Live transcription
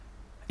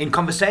in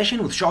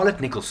conversation with Charlotte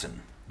Nicolson.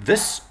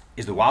 This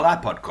is the Wild Eye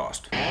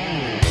Podcast.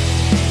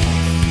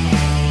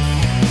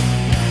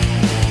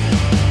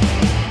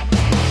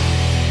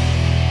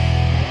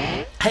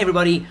 Hey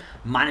everybody,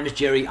 my name is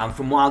Jerry, I'm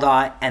from Wild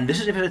Eye, and this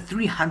is episode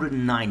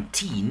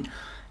 319.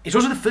 It's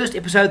also the first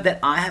episode that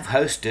I have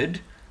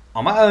hosted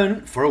on my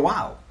own for a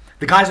while.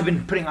 The guys have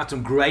been putting out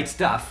some great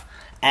stuff,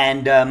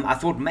 and I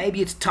thought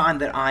maybe it's time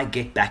that I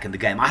get back in the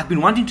game. I have been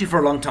wanting to for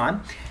a long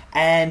time,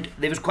 and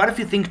there was quite a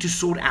few things to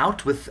sort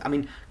out with,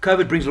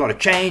 COVID brings a lot of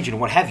change and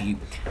what have you,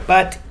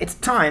 but it's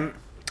time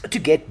to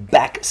get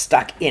back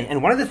stuck in.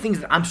 And one of the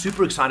things that I'm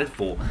super excited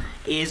for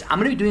is I'm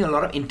going to be doing a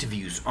lot of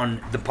interviews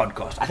on the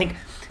podcast. I think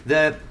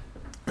the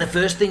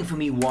first thing for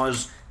me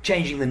was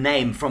changing the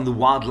name from the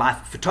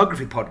Wildlife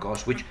Photography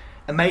Podcast, which,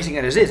 amazing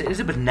as it is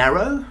a bit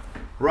narrow,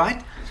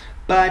 right?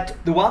 But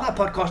the Wildlife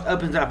Podcast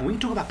opens it up, and we can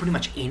talk about pretty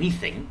much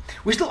anything.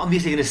 We're still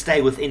obviously going to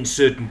stay within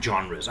certain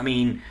genres.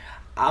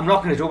 I'm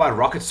not going to talk about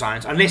rocket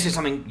science, unless there's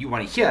something you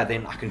want to hear,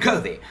 then I can go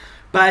there.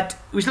 But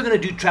we're still going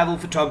to do travel,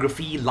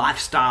 photography,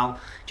 lifestyle,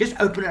 just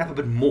open it up a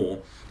bit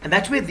more. And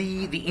that's where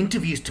the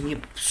interviews to me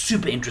are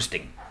super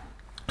interesting.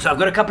 So I've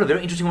got a couple of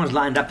very interesting ones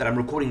lined up that I'm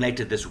recording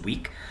later this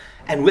week.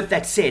 And with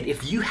that said,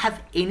 if you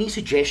have any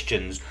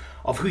suggestions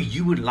of who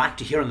you would like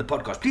to hear on the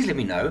podcast, please let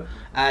me know.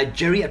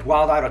 Jerry at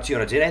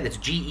wildeye.co.za, that's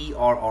Gerry,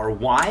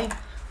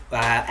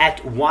 at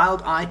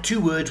wildeye,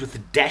 2 words with the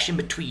dash in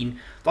between,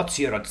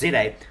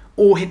 .co.za,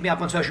 or hit me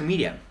up on social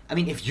media.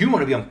 If you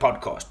want to be on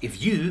podcast,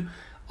 if you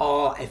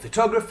are a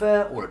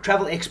photographer or a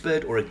travel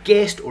expert or a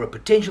guest or a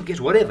potential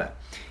guest, whatever,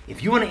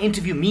 if you want to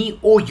interview me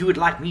or you would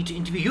like me to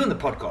interview you on the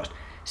podcast,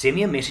 send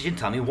me a message and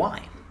tell me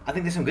why. I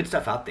think there's some good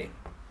stuff out there.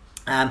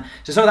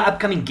 So some of the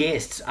upcoming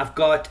guests, I've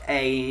got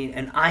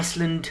an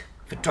Iceland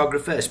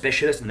photographer, a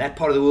specialist in that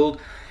part of the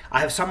world. I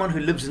have someone who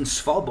lives in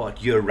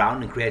Svalbard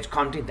year-round and creates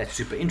content that's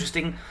super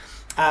interesting.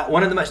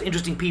 One of the most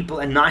interesting people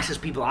and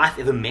nicest people I've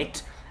ever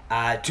met.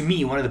 To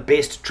me, one of the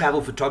best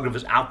travel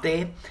photographers out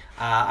there.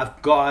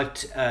 I've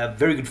got a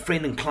very good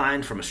friend and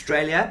client from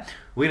Australia.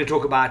 We're going to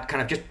talk about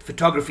kind of just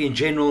photography in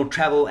general,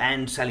 travel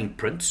and selling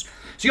prints.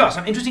 So yeah,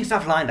 some interesting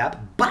stuff lined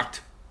up, but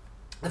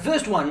the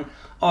first one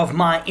of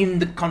my In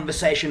the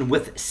Conversation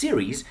With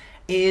series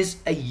is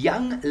a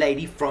young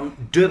lady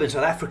from Durban,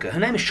 South Africa. Her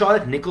name is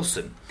Charlotte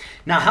Nicolson.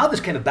 Now, how this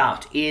came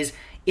about is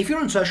if you're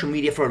on social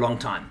media for a long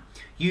time,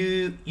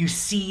 you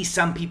see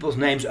some people's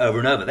names over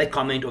and over. They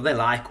comment or they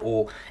like,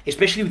 or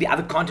especially with the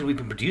other content we've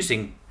been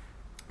producing,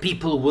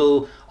 people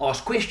will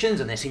ask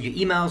questions and they send you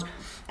emails.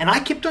 And I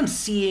kept on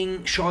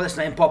seeing Charlotte's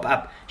name pop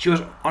up. She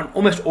was on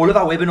almost all of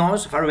our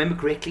webinars, if I remember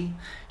correctly.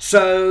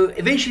 So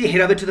eventually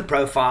head over to the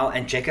profile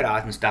and check it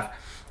out and stuff.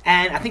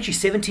 And I think she's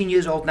 17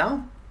 years old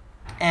now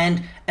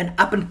and an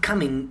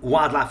up-and-coming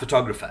wildlife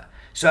photographer.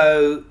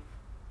 So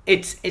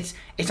it's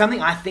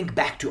something I think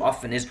back to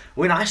often is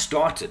when I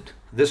started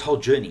this whole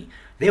journey,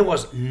 there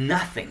was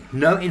nothing,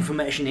 no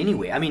information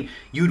anywhere.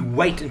 You'd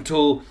wait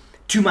until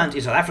 2 months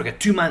in South Africa,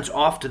 2 months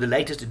after the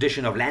latest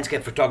edition of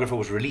Landscape Photographer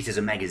was released as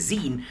a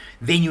magazine,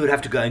 then you would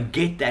have to go and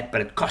get that,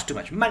 but it cost too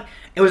much money.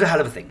 It was a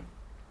hell of a thing.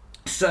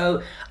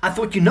 So I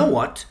thought, you know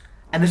what?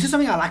 And this is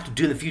something I like to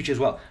do in the future as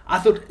well. I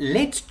thought,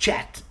 let's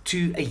chat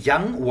to a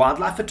young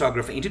wildlife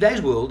photographer in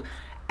today's world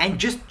and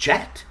just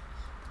chat.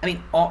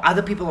 Are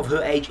other people of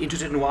her age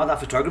interested in wildlife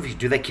photography?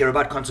 Do they care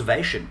about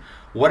conservation?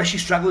 What does she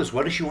struggle with?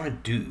 What does she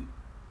want to do?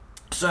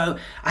 So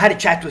I had a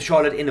chat with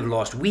Charlotte end of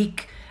last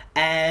week,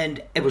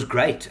 and it was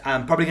great.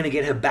 I'm probably going to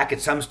get her back at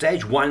some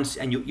stage once,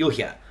 and you'll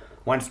hear,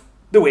 once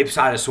the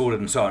website is sorted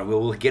and so on,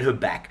 we'll get her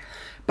back.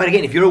 But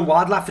again, if you're a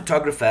wildlife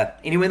photographer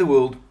anywhere in the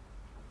world,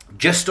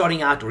 just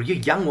starting out, or you're a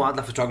young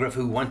wildlife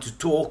photographer who wants to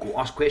talk or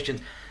ask questions,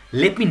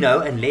 let me know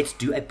and let's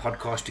do a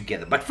podcast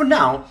together. But for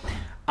now,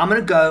 I'm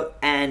going to go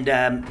and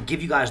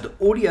give you guys the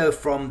audio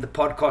from the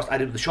podcast I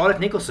did with Charlotte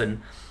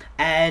Nicolson,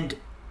 and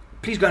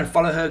please go and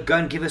follow her, go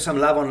and give her some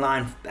love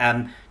online,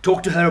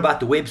 talk to her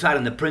about the website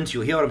and the prints,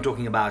 you'll hear what I'm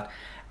talking about,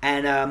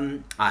 and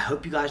I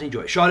hope you guys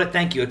enjoy. Charlotte,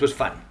 thank you, it was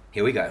fun.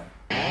 Here we go.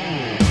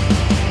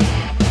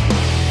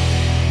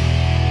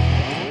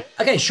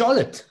 Okay,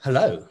 Charlotte,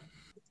 hello.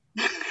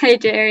 Hey,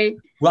 Jerry.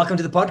 Welcome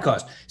to the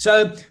podcast.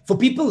 So for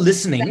people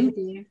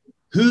listening,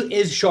 who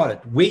is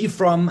Charlotte? Where are you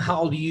from?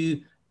 How old are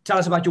you? Tell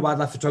us about your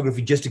wildlife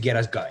photography just to get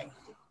us going.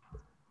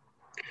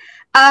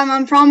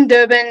 I'm from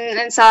Durban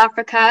in South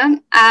Africa.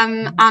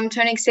 I'm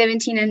turning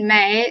 17 in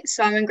May,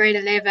 so I'm in grade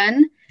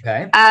 11.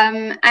 Okay.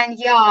 And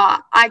yeah,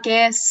 I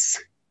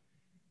guess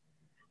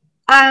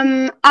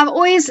I've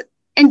always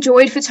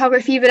enjoyed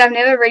photography, but I've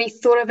never really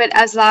thought of it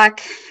as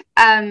like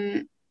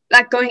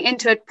going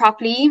into it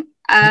properly.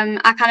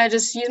 I kind of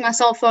just used my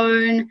cell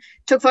phone,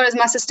 took photos of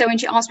my sister when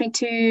she asked me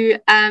to,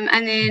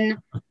 and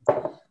then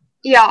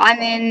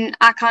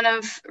I kind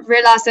of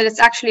realized that it's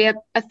actually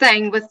a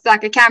thing with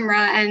like a camera,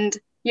 and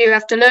you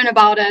have to learn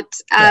about it.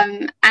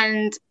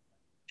 And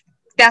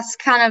that's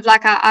kind of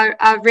like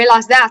I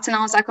realized that, and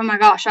I was like, oh my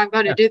gosh, I've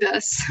got to do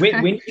this.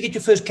 When did you get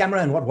your first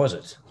camera, and what was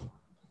it?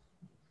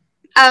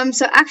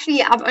 So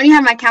actually, I've only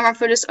had my camera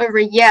for just over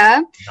a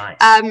year.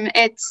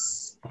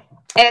 Nice.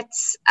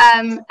 It's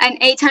an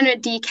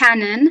 800D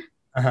Canon.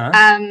 Uh-huh.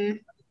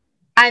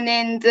 And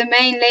then the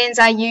main lens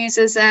I use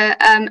is a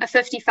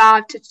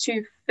 55 to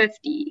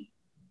 250.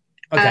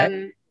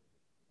 Okay.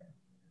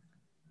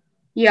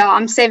 Yeah,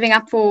 I'm saving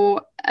up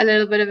for a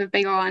little bit of a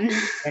bigger one.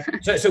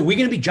 So we're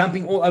going to be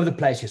jumping all over the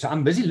place here. So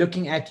I'm busy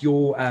looking at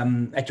your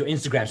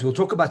Instagram. So we'll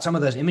talk about some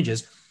of those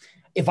images.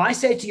 If I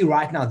say to you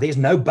right now, there's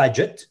no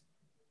budget,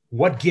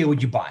 what gear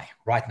would you buy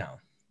right now?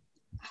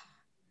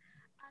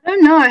 I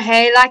don't know.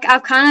 Hey, like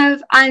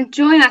I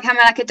enjoy my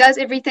camera. Like it does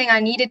everything I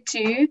need it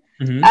to.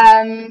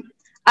 Mm-hmm.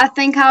 I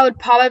think I would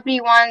probably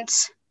want,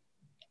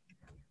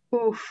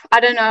 I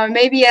don't know,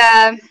 maybe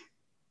a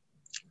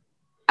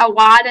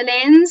wider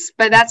lens,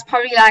 but that's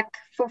probably like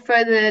for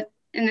further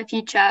in the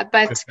future.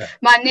 But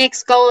my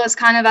next goal is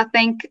kind of, I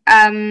think,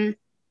 I'm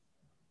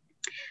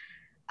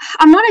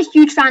not a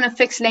huge fan of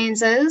fixed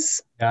lenses.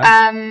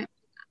 Yeah.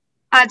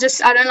 I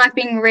don't like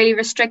being really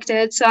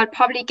restricted. So I'd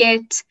probably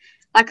get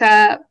like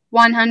a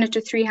 100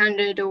 to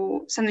 300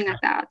 or something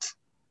like that.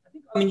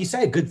 I mean, you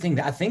say a good thing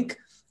that I think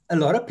a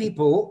lot of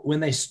people, when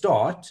they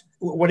start,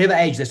 whatever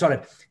age they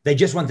started, they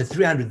just want the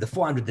 300, the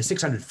 400, the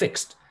 600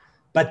 fixed.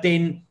 But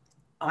then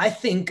I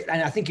think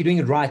you're doing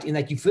it right in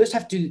that you first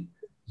have to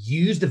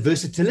use the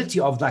versatility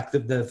of like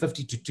the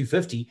 50 to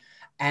 250.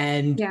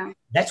 And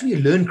that's where you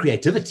learn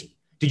creativity.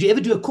 Did you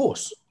ever do a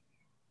course?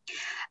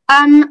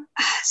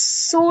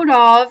 Sort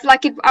of.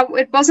 Like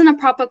it wasn't a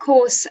proper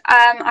course.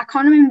 I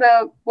can't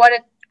remember what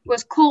it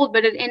was called,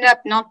 but it ended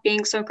up not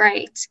being so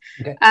great.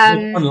 Okay. Was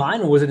it online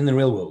or was it in the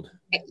real world?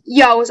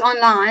 Yeah, it was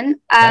online.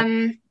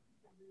 Okay.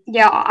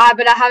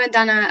 But I haven't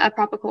done a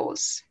proper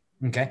course.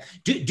 Okay.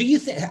 Do you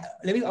think?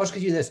 Let me ask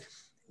you this: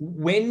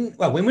 when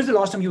was the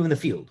last time you were in the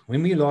field?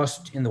 When were you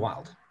last in the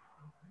wild?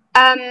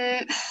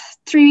 3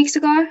 weeks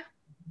ago.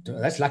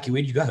 That's lucky.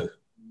 Where'd you go?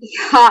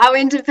 Yeah, I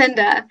went to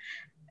Pinda.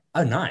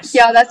 Oh, nice.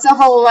 Yeah, that's a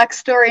whole like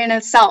story in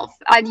itself.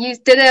 I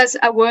did it as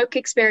a work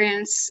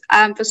experience.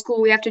 For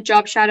school, we have to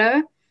job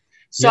shadow.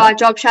 So I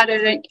job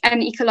shadowed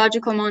an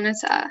ecological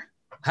monitor.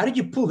 How did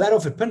you pull that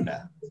off at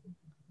Pinda?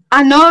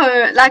 I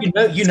know, like you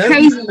know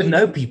crazy. People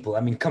know people.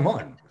 I mean, come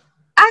on.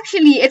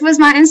 Actually, it was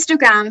my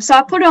Instagram. So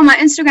I put it on my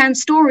Instagram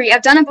story.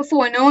 I've done it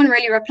before and no one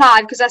really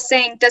replied because I was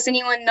saying, does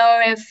anyone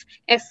know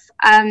if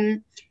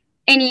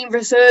any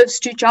reserves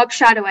to job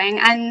shadowing?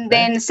 And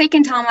then the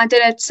second time I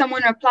did it,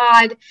 someone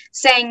replied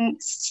saying,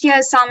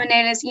 here's Simon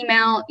Naylor's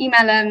email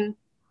him,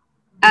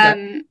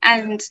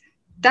 and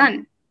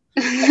done.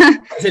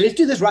 So let's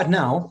do this right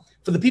now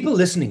for the people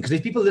listening, because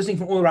there's people listening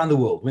from all around the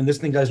world when this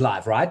thing goes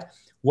live, right?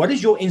 What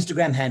is your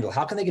Instagram handle?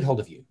 How can they get hold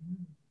of you?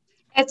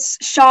 It's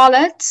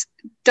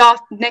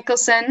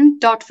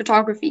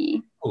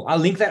charlotte.nicholson.photography. Cool. I'll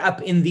link that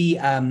up in the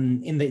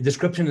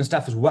description and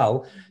stuff as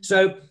well.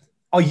 So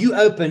are you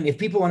open if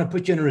people want to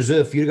put you in a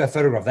reserve for you to go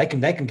photograph? They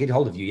can get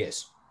hold of you,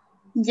 yes?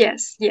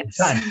 Yes.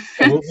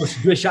 We'll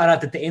do a shout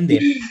out at the end there.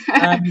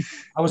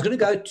 I was going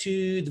to go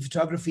to the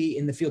photography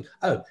in the field.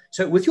 Oh,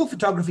 so with your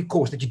photography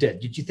course that you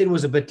did you think it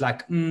was a bit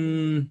like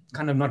kind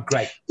of not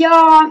great?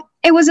 Yeah,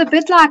 it was a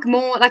bit like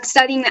more like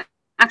studying the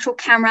actual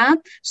camera.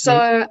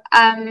 So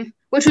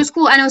which was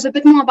cool, and it was a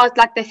bit more about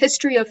like the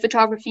history of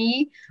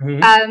photography,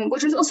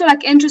 which was also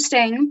like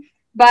interesting.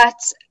 But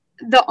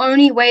the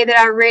only way that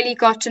I really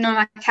got to know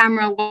my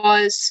camera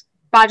was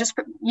by just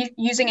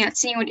using it,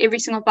 seeing what every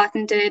single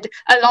button did.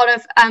 A lot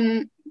of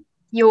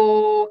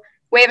your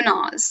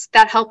webinars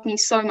that helped me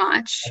so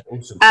much.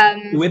 That's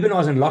awesome. The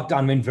webinars and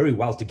lockdown went very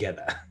well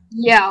together.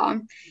 Yeah.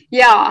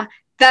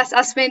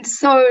 I spent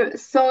so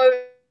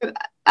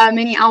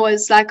many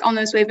hours like on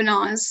those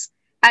webinars,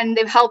 and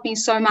they've helped me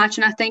so much.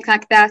 And I think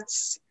like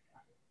that's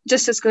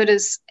just as good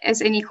as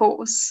any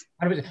course.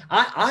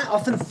 I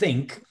often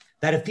think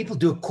that if people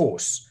do a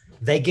course,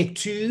 they get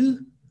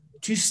too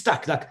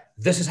stuck. Like,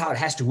 this is how it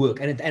has to work.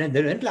 And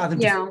they don't allow them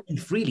to think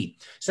freely.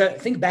 So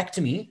think back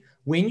to me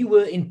when you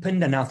were in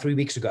Pinda now 3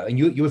 weeks ago, and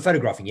you were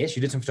photographing. Yes,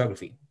 you did some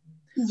photography.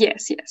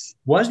 Yes.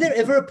 Was there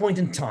ever a point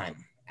in time,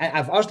 and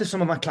I've asked this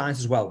some of my clients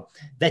as well,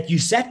 that you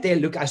sat there,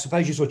 look, I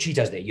suppose you saw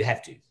cheetahs there. You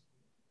have to.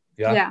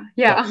 Yeah.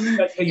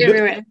 So you look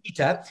at a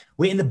cheetah,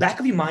 where in the back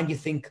of your mind you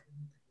think,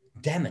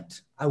 damn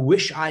it, I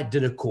wish I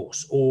did a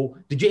course. Or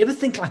did you ever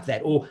think like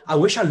that? Or I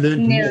wish I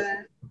learned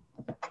more.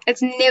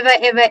 It's never,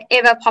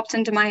 ever popped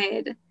into my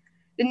head.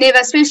 Never,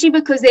 especially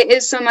because there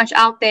is so much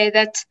out there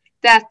that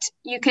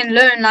you can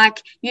learn.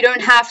 Like, you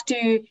don't have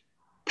to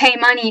pay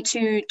money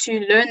to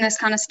learn this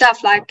kind of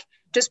stuff. Like,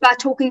 just by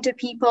talking to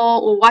people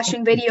or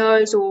watching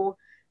videos or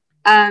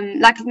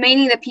like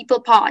mainly the people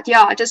part.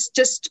 Yeah,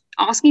 just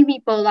asking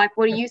people, like,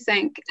 what do you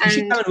think? You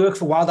should come and work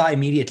for Wild Eye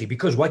immediately,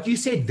 because what you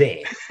said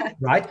there,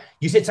 right?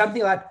 You said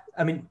something like,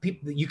 I mean,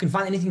 people, you can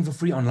find anything for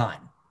free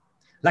online.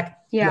 Like,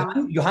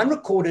 Johan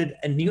recorded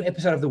a new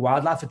episode of the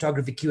Wildlife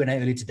Photography Q&A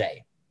earlier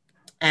today.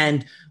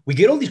 And we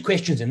get all these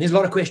questions, and there's a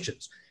lot of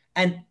questions.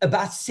 And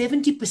about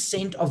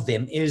 70% of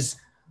them is,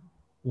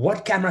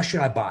 what camera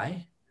should I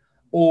buy?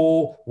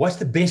 Or what's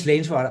the best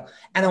lens for it?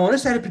 And I want to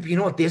say to people, you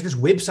know what? There's this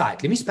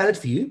website. Let me spell it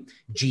for you.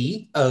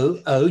 Google.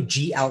 Go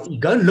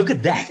and look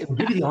at that. It will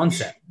give you the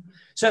answer.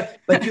 So,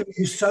 but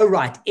you're so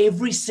right.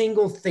 Every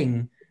single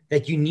thing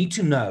that you need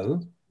to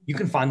know, you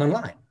can find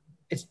online.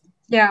 It's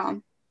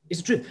the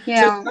truth.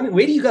 Yeah. So, I mean,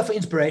 where do you go for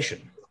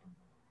inspiration?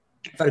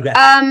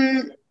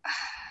 Photography.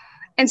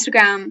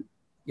 Instagram.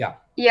 Yeah.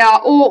 Yeah,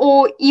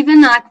 or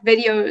even like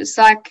videos.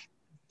 Like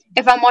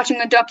if I'm watching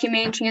a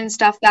documentary and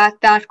stuff,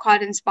 that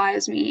quite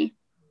inspires me.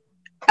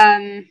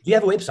 Do you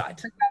have a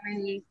website?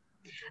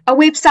 A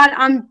website.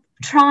 I'm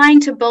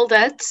trying to build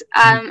it.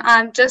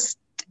 I just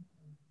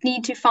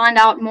need to find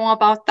out more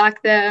about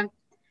like the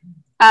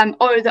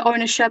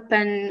ownership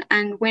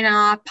and when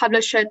I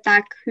publish it,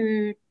 like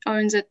who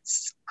owns it.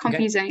 It's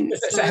confusing.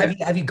 Okay. So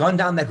have you gone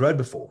down that road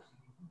before?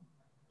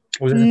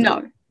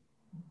 No.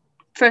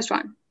 First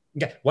one.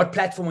 Okay. What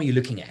platform are you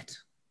looking at?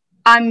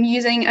 I'm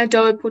using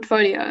Adobe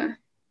Portfolio.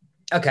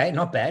 Okay,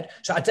 not bad.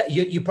 So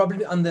you're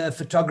probably on the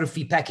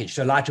photography package,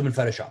 so Lightroom and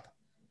Photoshop.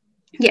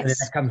 Yes. And then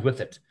that comes with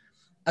it.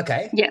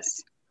 Okay.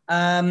 Yes.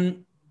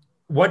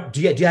 What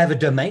do you have a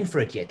domain for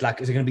it yet?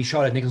 Like, is it going to be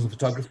Charlotte Nicolson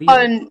Photography?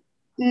 Oh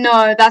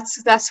no,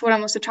 that's what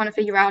I'm also trying to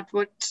figure out.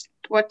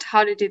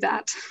 How to do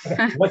that.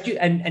 Okay.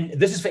 And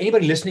this is for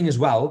anybody listening as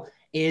well.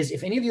 Is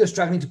if any of you are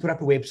struggling to put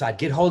up a website,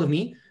 get hold of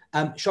me.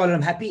 Charlotte,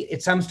 I'm happy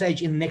at some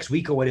stage in the next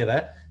week or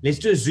whatever. Let's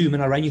do a Zoom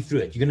and I'll run you through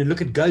it. You're going to look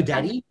at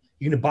GoDaddy.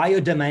 You're going to buy your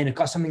domain. It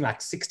costs something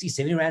like 60,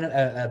 70 rand.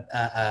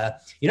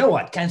 You know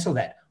what? Cancel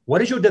that.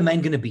 What is your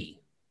domain going to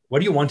be? What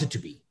do you want it to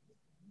be?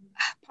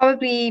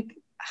 Probably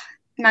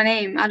my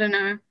name. I don't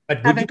know. I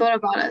haven't thought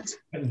about it.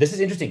 This is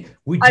interesting.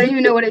 I don't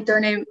even know what a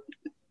domain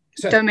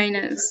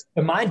is.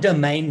 My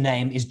domain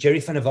name is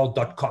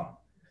jerryvanderveld.com.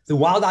 The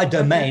Wild Eye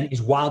domain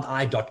is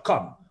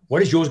wildeye.com.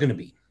 What is yours going to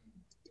be?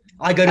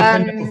 I go to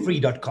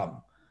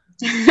printforfree.com.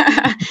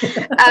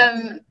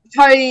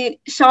 Probably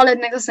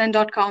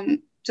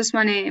charlottenicholson.com, just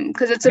my name,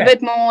 because it's a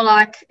bit more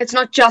like, it's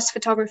not just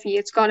photography.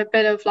 It's got a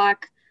bit of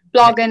like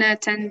blog in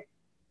it. And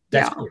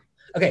that's cool.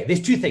 Okay,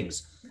 there's two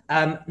things.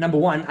 Number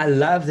one, I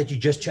love that you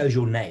just chose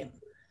your name,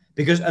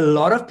 because a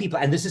lot of people,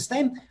 and this is the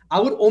same,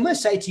 I would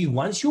almost say to you,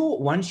 once your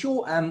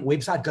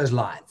website goes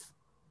live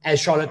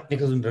as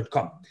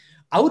charlottenicholson.com,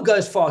 I would go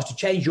as far as to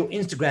change your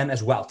Instagram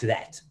as well to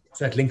that,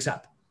 so it links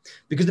up.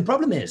 Because the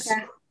problem is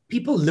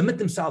people limit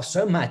themselves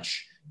so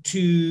much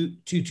to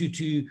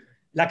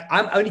like,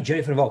 I'm only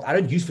Jerry van der Walt. I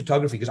don't use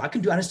photography because I can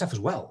do other stuff as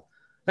well.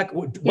 Like,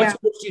 what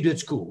sports do you do at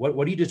school?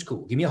 What do you do at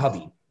school? Give me a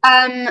hobby.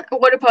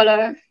 Water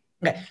polo.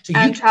 Okay, so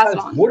you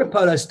post water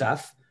polo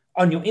stuff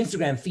on your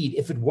Instagram feed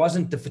if it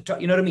wasn't the photo.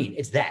 You know what I mean?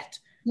 It's that.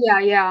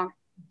 Yeah.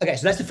 Okay,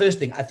 so that's the first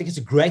thing. I think it's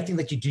a great thing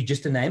that you do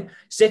just a name.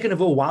 Second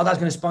of all, Wild Eye's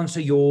going to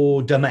sponsor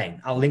your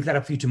domain. I'll link that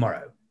up for you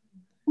tomorrow.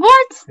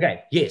 What?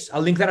 Okay, yes,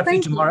 I'll link that up for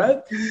you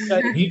tomorrow. So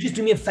you just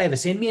do me a favor,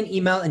 send me an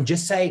email and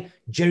just say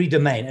Jerry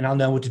Domain, and I'll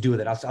know what to do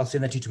with it. I'll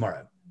send that to you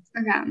tomorrow.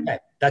 Okay,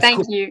 that's Thank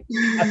cool. you.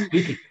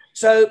 Absolutely.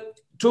 So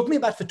talk to me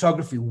about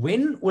photography.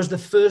 When was the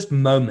first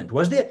moment?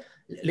 Let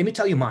me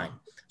tell you mine.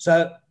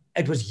 So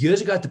it was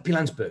years ago at the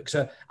Pilanesberg.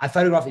 So I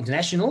photographed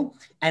international,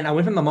 and I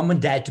went with my mom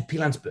and dad to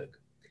Pilanesberg.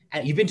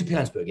 And you've been to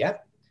Pilanesberg, yeah?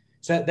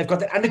 So they've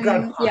got that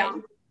underground high,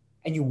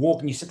 and you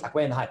walk and you sit like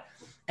way in the height.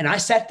 And I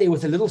sat there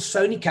with a little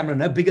Sony camera,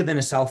 no bigger than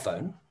a cell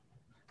phone,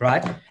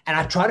 right? And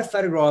I tried to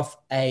photograph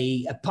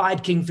a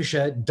pied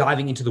kingfisher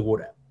diving into the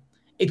water.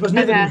 It was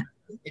never,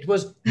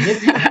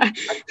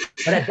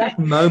 but at that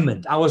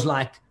moment, I was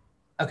like,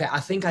 okay, I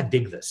think I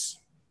dig this.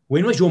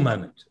 When was your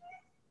moment?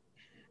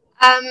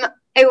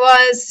 It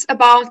was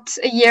about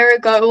a year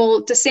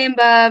ago,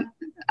 December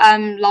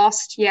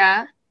last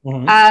year.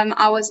 Mm-hmm.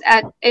 I was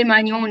at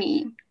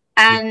Emanyoni,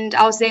 and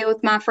I was there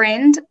with my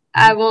friend.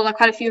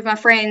 Quite a few of my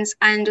friends,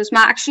 and it was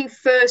my actually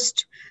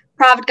first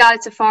private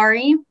guided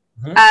safari.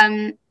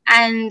 Mm-hmm.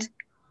 And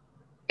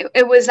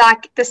it was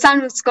like the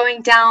sun was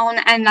going down,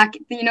 and like,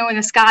 you know, when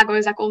the sky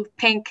goes like all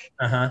pink.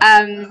 Uh-huh.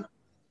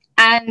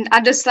 And I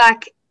just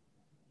like,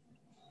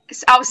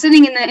 I was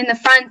sitting in the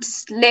front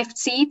left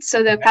seat,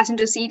 so the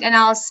passenger seat, and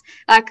I was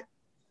like,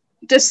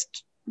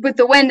 just with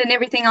the wind and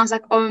everything, I was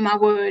like, oh my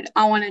word,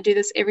 I want to do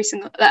this every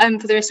single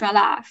for the rest of my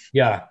life.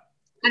 Yeah.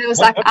 And it was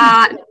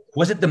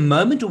was it the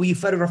moment, or were you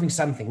photographing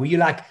something? Were you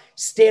like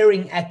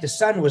staring at the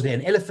sun? Was there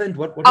an elephant?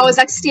 What I was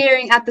like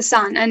staring at the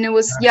sun, and it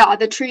was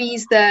the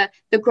trees, the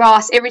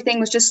grass,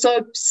 everything was just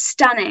so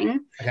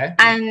stunning. Okay.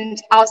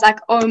 And I was like,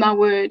 oh my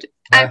word.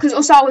 And because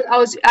also I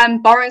was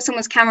borrowing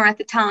someone's camera at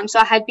the time, so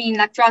I had been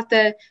like throughout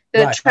the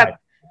trip,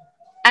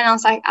 and I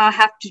was like, I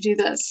have to do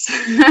this.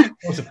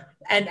 Awesome.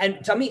 And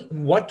tell me,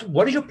 what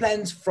is your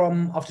plans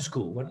from after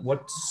school?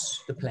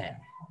 What's the plan?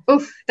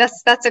 Oof,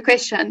 that's a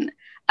question.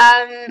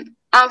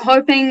 I'm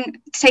hoping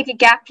to take a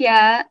gap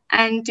year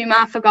and do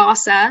my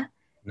FAGASA.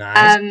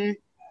 Nice.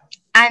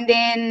 And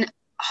then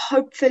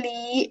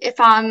hopefully, if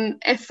I'm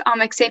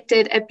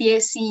accepted, a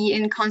BSc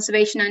in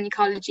conservation and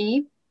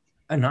ecology.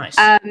 Oh, nice.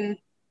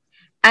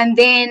 And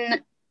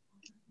then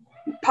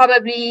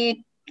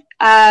probably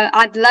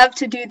I'd love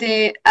to do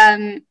the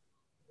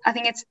I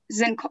think it's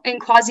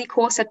Nkwazi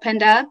course at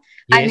Pinda,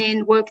 and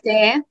then work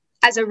there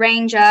as a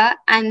ranger,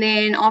 and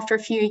then after a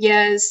few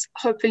years,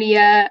 hopefully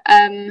a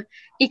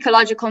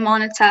ecological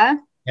monitor.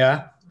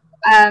 Yeah.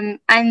 And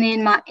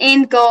then my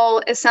end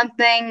goal is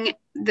something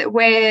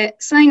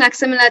like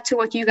similar to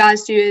what you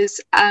guys do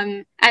is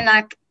and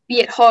like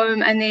be at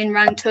home and then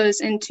run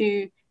tours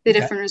into the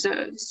different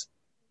reserves.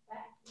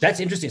 That's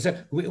interesting. So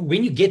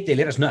when you get there,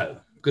 let us know,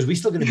 because we're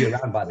still going to be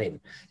around by then.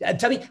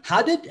 Tell me,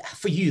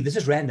 for you, this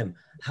is random,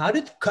 how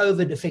did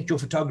COVID affect your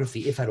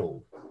photography, if at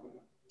all?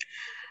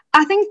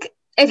 I think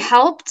it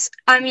helped.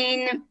 I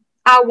mean,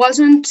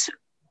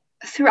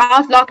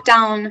 throughout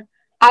lockdown,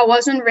 I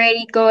wasn't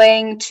really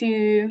going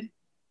to,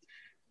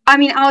 I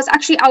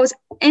was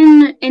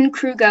in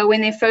Kruger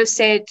when they first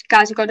said,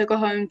 guys, you got to go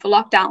home for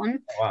lockdown.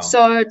 Wow.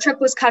 So trip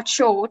was cut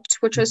short,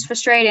 which was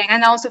frustrating.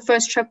 And that was the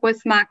first trip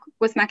with my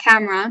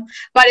camera.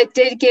 But it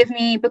did give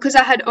me, because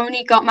I had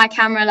only got my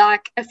camera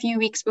like a few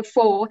weeks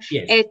before,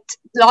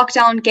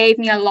 lockdown gave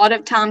me a lot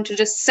of time to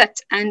just sit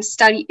and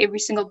study every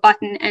single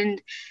button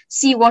and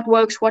see what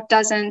works, what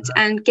doesn't,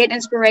 and get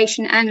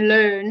inspiration and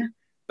learn.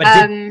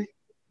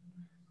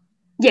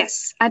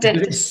 Yes, I did.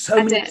 There's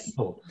so many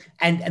people.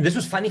 And this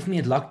was funny for me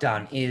at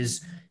lockdown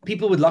is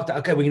people would lockdown,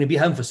 okay, we're going to be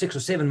home for 6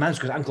 or 7 months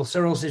because Uncle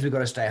Cyril says we've got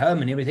to stay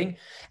home and everything.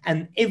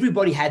 And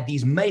everybody had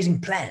these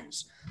amazing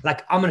plans.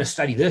 Like, I'm going to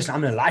study this,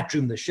 I'm going to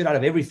Lightroom the shit out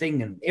of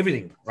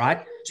everything,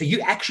 right? So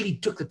you actually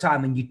took the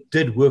time and you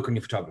did work on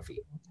your photography.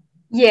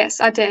 Yes,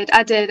 I did.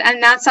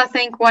 And that's, I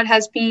think, what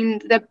has been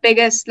the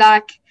biggest,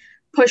 like,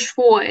 push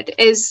forward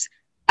is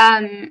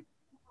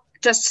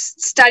just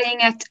studying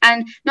it,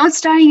 and not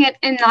studying it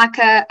in like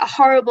a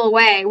horrible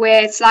way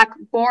where it's like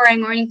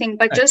boring or anything,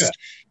 but just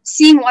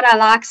seeing what I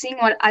like, seeing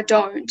what I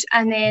don't.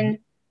 And then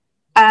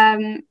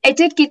it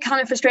did get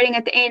kind of frustrating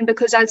at the end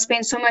because I'd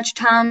spent so much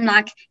time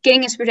like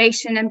getting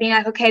inspiration and being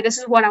like, okay, this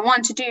is what I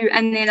want to do,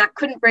 and then I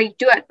couldn't really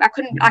do it. I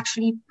couldn't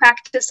actually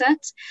practice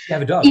it. You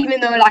have a dog? Even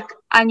though like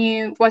I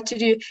knew what to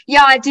do.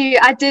 Yeah, I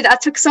did. I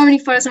took so many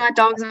photos of my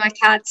dogs and my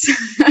cats.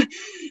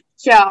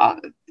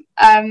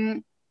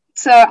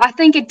 So I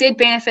think it did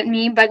benefit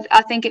me, but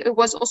I think it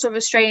was also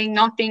frustrating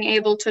not being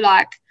able to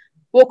like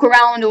walk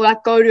around or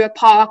like go to a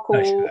park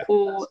or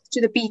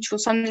to the beach or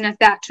something like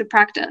that to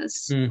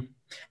practice.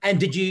 And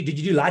did you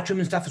do Lightroom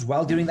and stuff as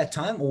well during that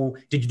time, or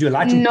did you do a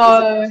Lightroom?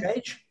 No.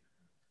 Stage?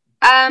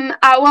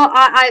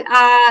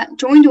 I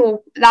joined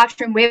all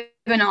Lightroom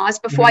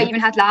webinars before I even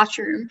had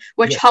Lightroom,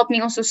 which helped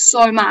me also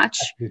so much.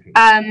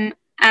 Absolutely.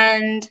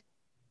 And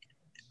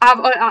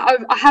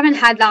I haven't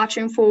had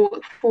Lightroom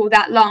for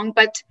that long,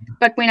 but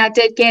when I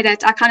did get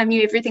it, I kind of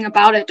knew everything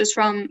about it just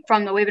from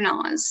the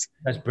webinars.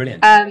 That's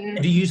brilliant.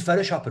 Do you use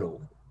Photoshop at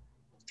all?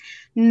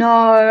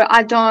 No,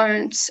 I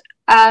don't.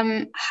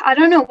 I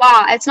don't know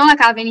why. It's not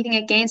like I have anything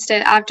against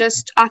it. I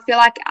feel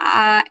like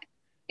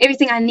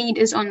everything I need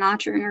is on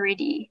Lightroom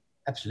already.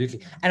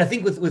 Absolutely. And I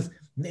think with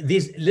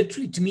there's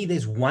literally, to me,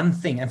 there's one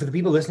thing, and for the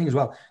people listening as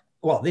well,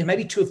 there's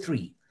maybe 2 or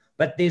 3.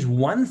 But there's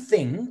one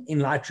thing in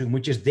Lightroom,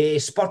 which is their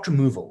spot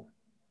removal.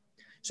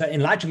 So in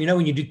Lightroom,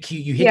 when you do Q,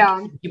 you hit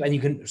Q and you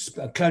can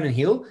clone and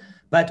heal.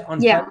 But on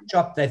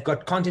Photoshop, they've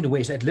got content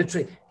away. So it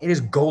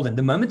is golden.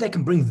 The moment they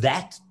can bring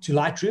that to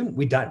Lightroom,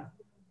 we're done.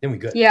 Then we're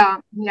good.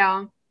 Yeah.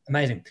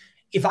 Amazing.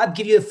 If I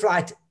give you a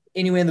flight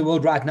anywhere in the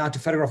world right now to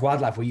photograph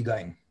wildlife, where are you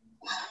going?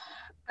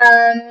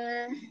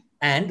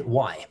 And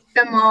why?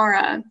 The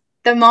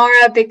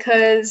Mara,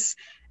 because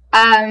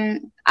I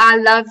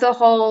love the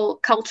whole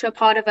culture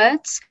part of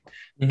it.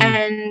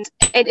 And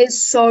it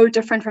is so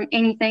different from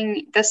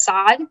anything this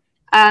side.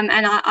 And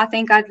I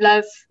think I'd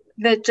love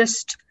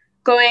just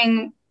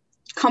going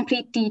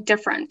completely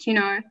different,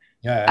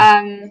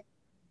 Yeah.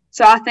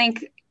 So I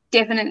think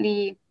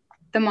definitely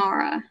the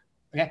Mara.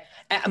 Okay.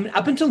 I mean,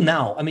 up until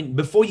now,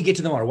 before you get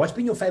to the Mara, what's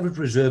been your favorite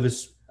reserve?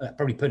 Is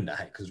probably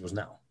Punda, because it was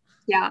now.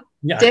 Yeah.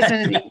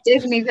 Definitely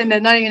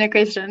Punda, not even a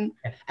question.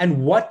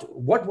 And what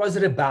was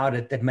it about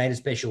it that made it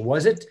special?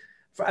 Was it,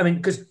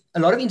 because a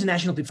lot of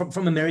international people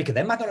from America,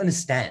 they might not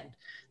understand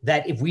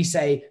that if we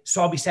say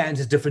Sabi Sands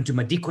is different to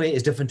Madikwe,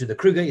 is different to the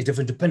Kruger, is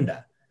different to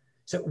Punda.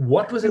 So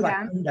what was it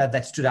about Punda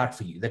that stood out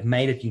for you, that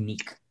made it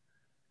unique?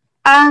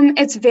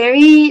 It's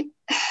very,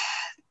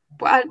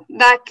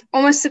 like,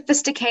 almost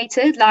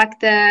sophisticated, like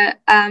the...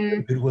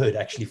 Good word,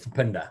 actually, for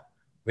Punda.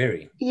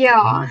 Very.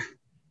 Yeah.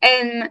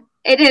 And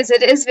it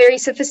is very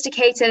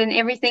sophisticated, and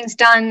everything's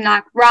done,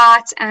 like,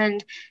 right,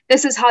 and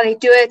this is how they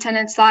do it, and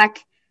it's, like,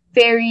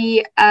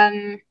 very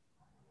that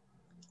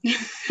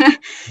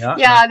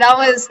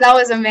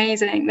was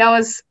amazing. That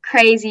was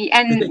crazy.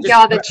 And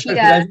the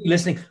cheetah.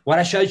 Listening, what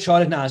I showed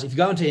Charlotte now is, if you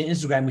go onto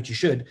Instagram, which you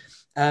should,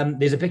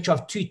 there's a picture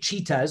of 2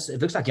 cheetahs.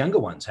 It looks like younger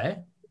ones, hey?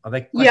 Are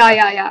they?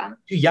 Yeah.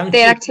 2 young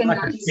They're cheetahs,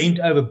 like a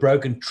bent over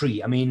broken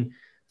tree.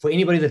 For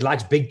anybody that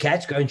likes big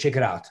cats, go and check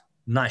it out.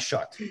 Nice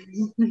shot.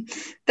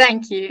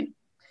 Thank you.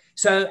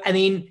 So,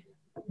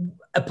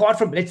 apart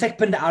from, let's take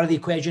Punda out of the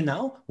equation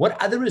now.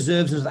 What other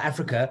reserves in South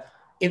Africa?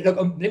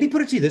 Let me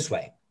put it to you this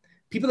way.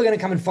 People are going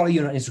to come and follow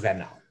you on Instagram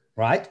now,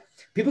 right?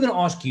 People are going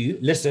to ask you,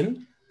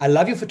 listen, I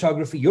love your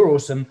photography. You're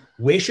awesome.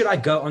 Where should I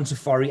go on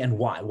safari and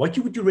why? What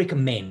would you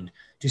recommend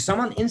to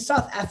someone in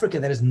South Africa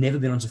that has never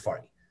been on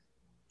safari?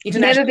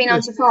 Never been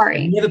on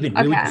safari? Never been.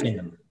 Where would you send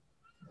them?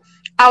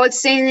 I would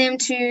send them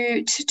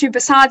to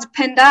besides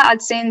Pinda,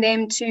 I'd send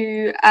them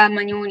to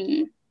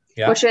Manyoni,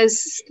 which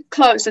is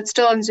close. It's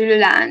still in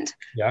Zululand.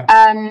 Yeah.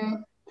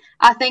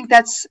 I think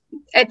it's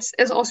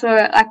also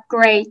like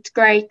great.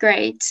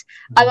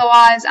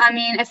 Otherwise, I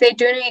mean, if they're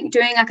doing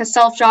like a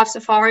self-drive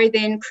safari,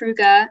 then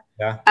Kruger.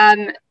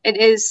 It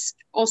is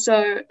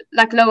also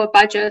like lower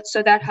budget,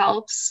 so that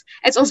helps.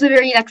 It's also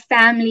very like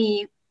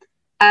family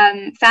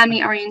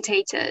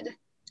orientated.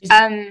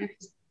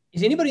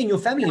 Is anybody in your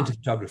family into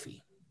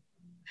photography?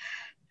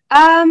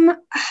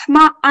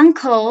 My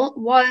uncle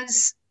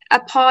was a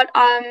part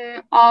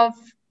of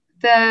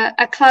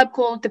a club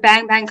called the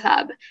Bang Bang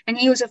Club, and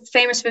he was a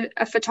famous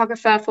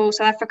photographer for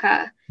South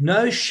Africa.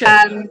 No shit.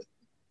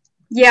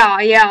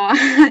 Yeah.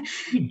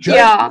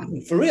 Yeah.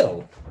 For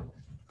real?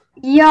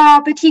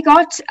 Yeah, but he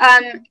got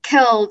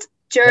killed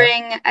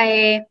during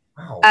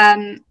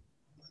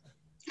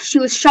she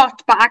was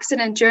shot by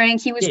accident during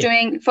he was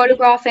doing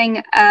photographing.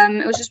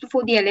 It was just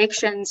before the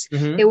elections.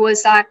 It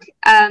was like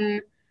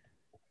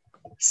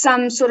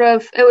some sort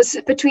of, it was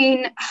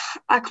between,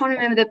 I can't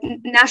remember, the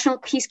National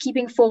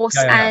Peacekeeping Force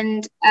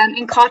and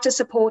Inkatha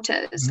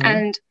supporters.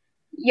 And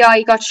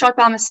he got shot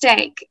by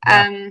mistake.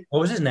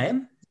 What was his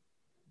name?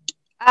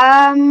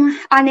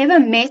 I never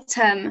met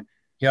him.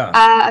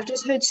 I've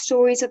just heard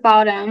stories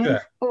about him.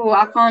 Oh,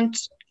 I can't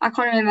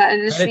remember.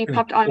 It literally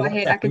popped out of my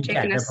head. I can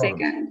check in a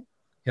second.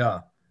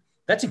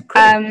 That's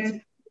incredible.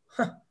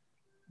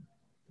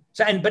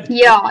 So,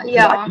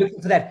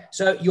 looking for that.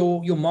 So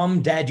your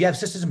mom, dad, do you have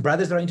sisters and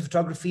brothers that are into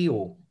photography,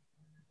 or?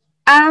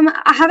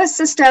 I have a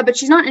sister, but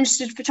she's not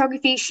interested in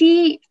photography.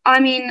 She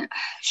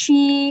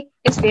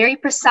is very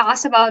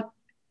precise about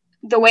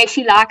the way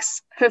she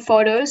likes her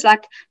photos,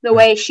 like the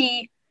way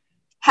she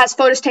has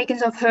photos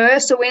taken of her.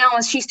 So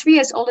she's 3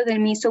 years older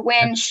than me. So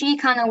when she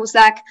kind of was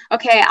like,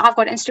 okay, I've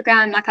got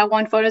Instagram, like I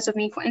want photos of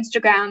me for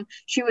Instagram,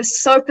 she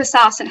was so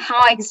precise in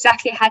how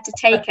exactly I had to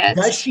take it.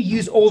 Does she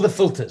use all the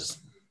filters?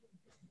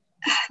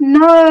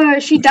 No,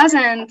 she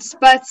doesn't,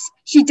 but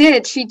she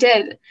did.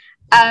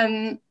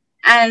 And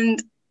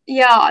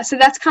so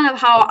that's kind of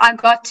how I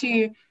got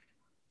to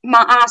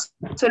my ass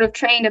sort of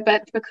trained a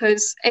bit,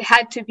 because it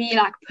had to be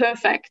like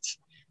perfect.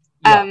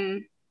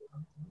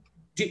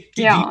 Do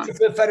you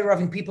prefer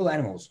photographing people or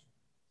animals?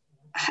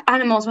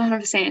 Animals,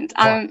 100%.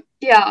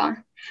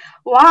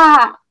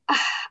 Wow.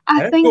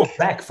 I think talk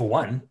back for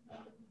one.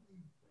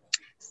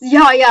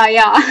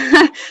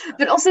 Yeah.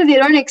 But also they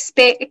don't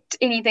expect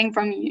anything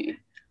from you.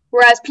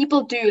 Whereas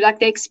people do, like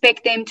they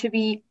expect them to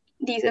be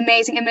these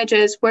amazing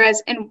images.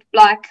 Whereas in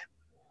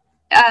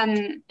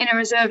a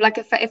reserve, like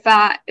if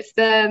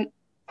the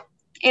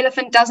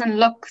elephant doesn't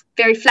look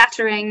very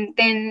flattering,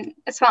 then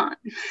it's fine.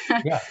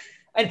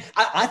 And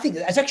I think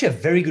that's actually a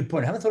very good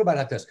point. I haven't thought about it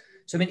like this.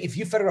 So I mean, if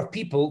you photograph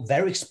people,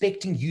 they're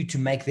expecting you to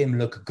make them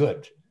look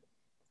good.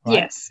 Right?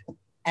 Yes.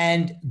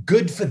 And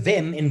good for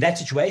them in that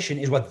situation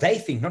is what they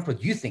think, not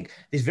what you think.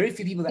 There's very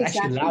few people that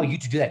actually allow you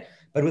to do that.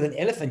 But with an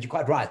elephant, you're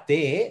quite right.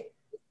 There,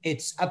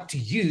 it's up to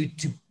you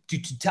to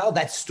tell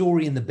that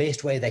story in the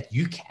best way that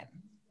you can.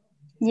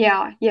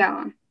 Yeah.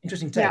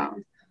 Interesting take.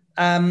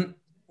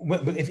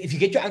 If you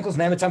get your uncle's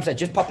name at some stage,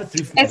 just pop it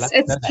through.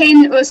 It's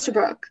Ken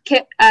Oosterbrook.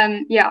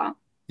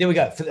 There we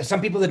go. For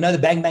some people that know the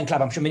Bang Bang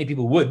Club, I'm sure many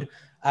people would.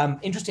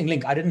 Interesting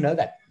link. I didn't know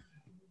that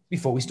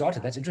before we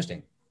started. That's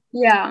interesting.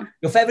 Yeah.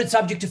 Your favorite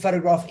subject to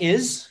photograph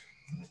is?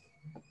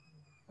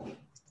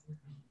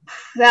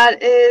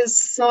 That is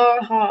so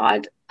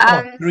hard.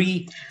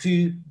 3,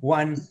 2,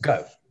 1,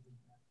 go.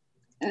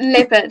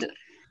 Leopard.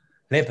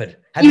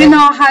 Even though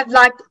I have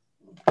like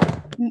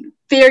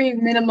very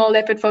minimal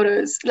leopard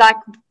photos, like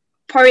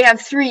probably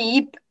have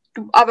 3.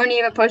 I've only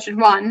ever posted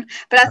 1,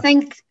 but I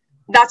think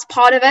that's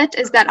part of it,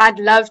 is that I'd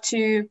love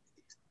to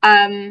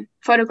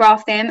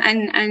photograph them,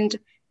 and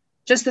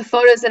just the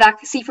photos that I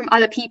see from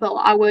other people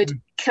I would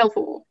kill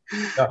for.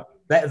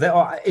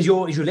 Is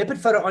your leopard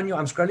photo on your,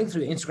 I'm scrolling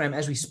through Instagram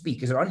as we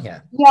speak, is it on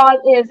here? Yeah,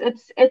 it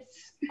is.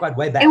 It's quite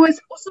way back. It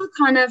was also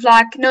kind of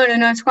like no,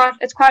 it's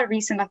quite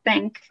recent, I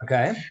think.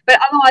 Okay. But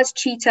otherwise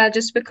cheetah,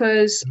 just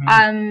because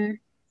I'm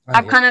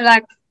kind of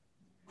like,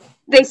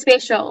 they're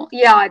special.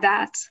 Yeah,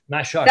 that.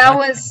 Nice shot. That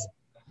was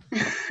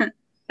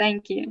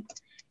thank you.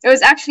 It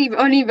was actually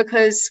only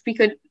because we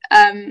could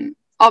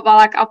of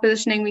our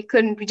positioning, we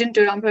didn't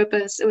do it on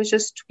purpose. It was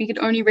just we could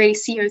only really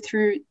see her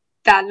through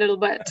that little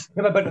bit.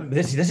 No, but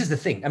this is the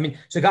thing. I mean,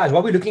 so guys,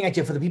 what we're looking at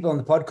here for the people on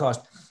the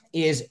podcast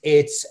is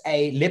it's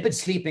a leopard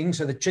sleeping,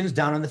 so the chin's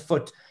down on the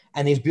foot,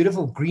 and there's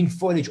beautiful green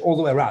foliage all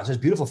the way around. So it's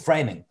beautiful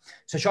framing.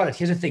 So Charlotte,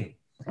 here's the thing.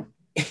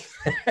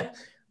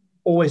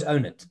 Always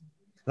own it.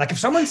 Like if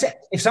someone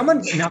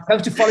now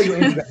comes to follow your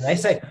Instagram, and they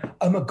say,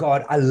 "Oh my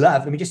God,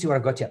 let me just see what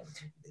I've got here."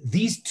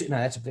 These two, no,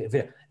 that's a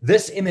video.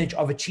 This image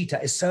of a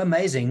cheetah is so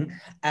amazing,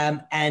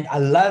 and I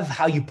love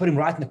how you put him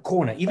right in the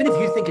corner. Even if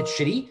you think it's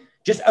shitty,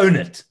 just own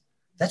it.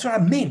 That's what I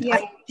meant. Yeah.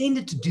 I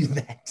intended to do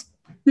that.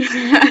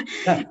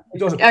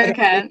 No, awesome.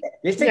 Okay.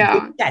 Let's take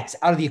big cats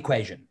out of the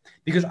equation,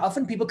 because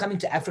often people coming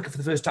to Africa for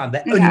the first time,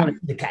 they only want to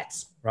see the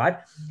cats, right?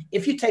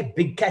 If you take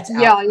big cats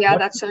out,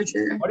 that's so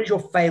true. What is your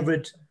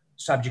favorite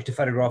subject to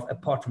photograph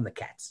apart from the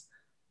cats?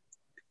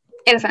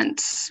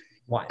 Elephants.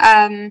 Why?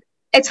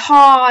 It's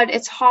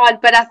hard,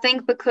 but I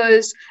think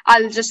because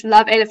I just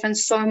love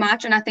elephants so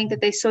much, and I think that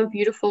they're so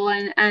beautiful,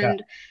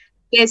 and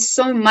there's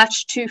so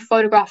much to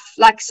photograph,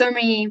 like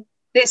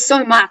there's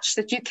so much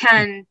that you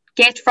can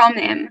get from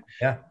them.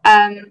 Yeah.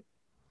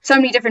 So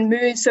many different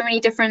moods, so many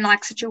different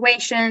like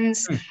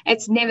situations.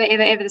 It's never,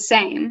 ever, ever the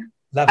same.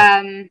 Love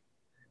it.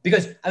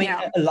 Because, I mean,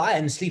 a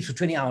lion sleeps for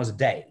 20 hours a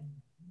day.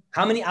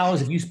 How many hours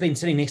have you spent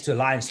sitting next to a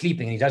lion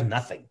sleeping and he does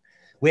nothing?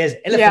 Whereas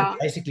elephants,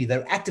 basically,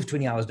 they're active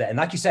 20 hours a day. And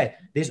like you say,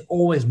 there's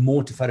always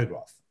more to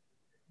photograph.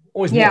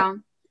 Always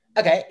more.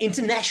 Okay,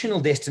 international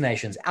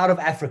destinations out of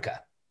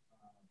Africa.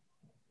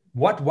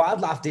 What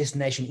wildlife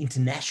destination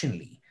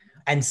internationally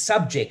and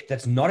subject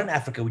that's not in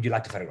Africa would you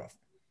like to photograph?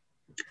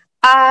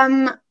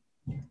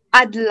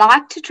 I'd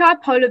like to try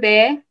polar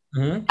bear.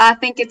 Mm-hmm. I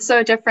think it's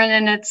so different,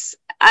 and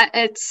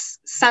it's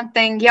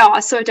something,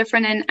 so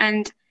different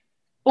and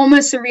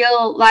almost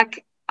surreal.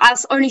 Like, I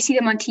only see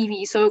them on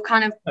TV, so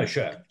kind of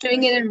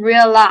doing it in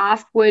real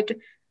life would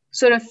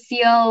sort of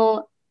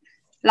feel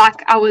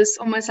like I was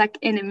almost like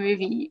in a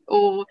movie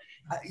or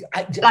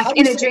like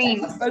in a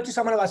dream. I spoke to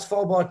someone about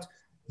Svalbard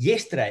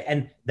yesterday,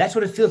 and that's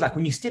what it feels like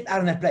when you step out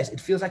in that place. It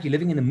feels like you're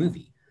living in a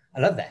movie. I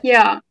love that.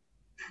 Yeah.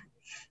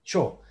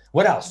 Sure.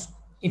 What else?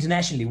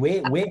 Internationally,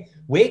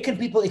 where can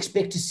people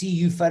expect to see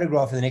you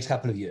photograph in the next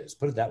couple of years?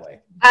 Put it that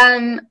way.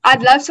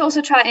 I'd love to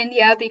also try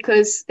India,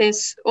 because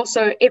there's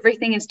also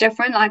everything is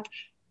different. Like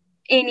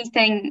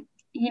anything,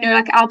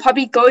 like I'll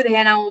probably go there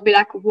and I will be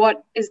like,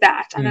 what is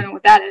that? I don't know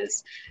what that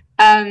is.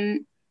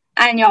 And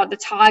the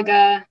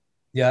tiger.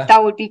 Yeah.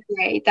 That would be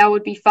great. That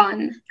would be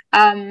fun.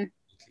 The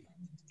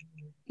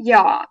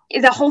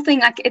whole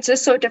thing, like, it's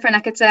just so different.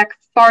 Like, it's like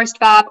forest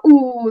vibe.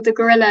 Ooh, the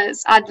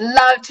gorillas. I'd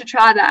love to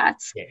try that.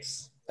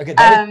 Yes. Okay.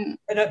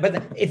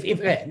 But if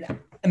an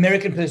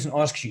American person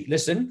asks you,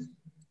 listen,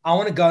 I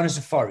want to go on a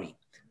safari.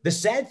 The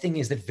sad thing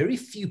is that very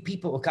few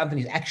people or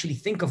companies actually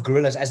think of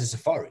gorillas as a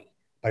safari,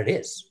 but it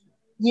is.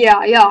 Yeah.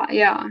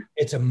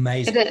 It's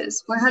amazing. It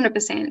is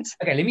 100%.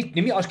 Okay.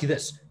 Let me ask you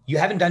this. You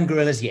haven't done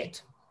gorillas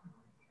yet.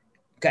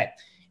 Okay.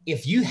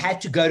 If you had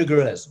to go to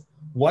gorillas,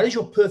 what is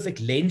your perfect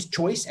lens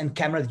choice and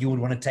camera that you would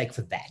want to take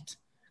for that?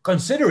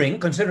 Considering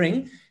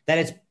that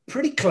it's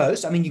pretty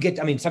close.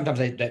 Sometimes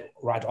they're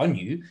right on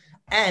you,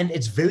 and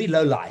it's very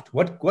low light.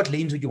 What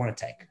lens would you want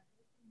to take?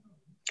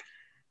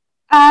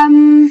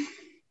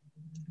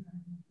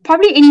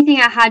 Probably anything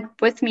I had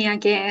with me, I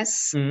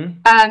guess.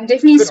 Mm-hmm.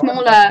 Definitely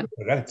smaller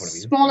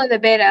the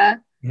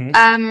better.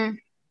 Mm-hmm.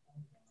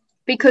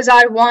 Because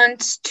I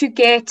want to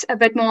get a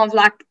bit more of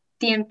like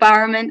the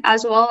environment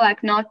as well,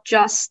 like not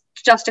just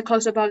a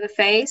close-up of the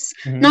face.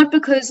 Mm-hmm. Not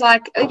because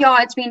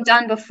it's been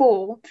done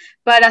before,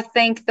 but I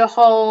think the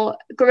whole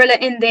gorilla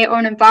in their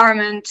own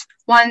environment,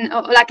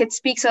 it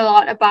speaks a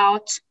lot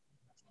about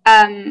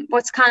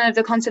what's kind of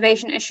the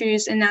conservation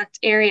issues in that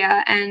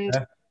area, and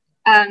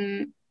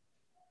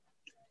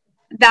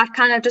that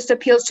kind of just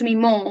appeals to me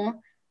more.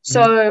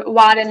 So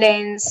wider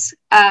lens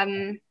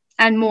and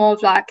more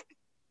of like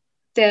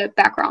the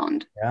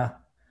background. Yeah.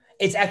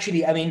 It's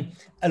actually,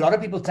 a lot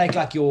of people take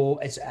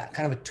it's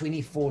kind of a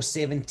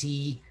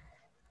 24-70,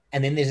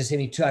 and then there's a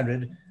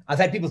 70-200. I've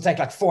had people take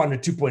like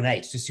 400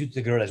 2.8 to suit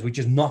the gorillas, which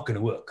is not going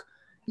to work.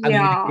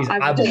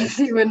 I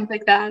definitely wouldn't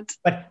pick that.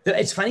 But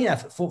it's funny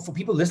enough, for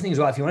people listening as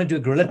well, if you want to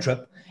do a gorilla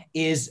trip,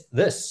 is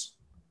the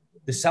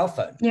cell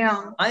phone.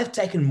 Yeah. I have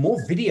taken more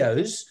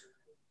videos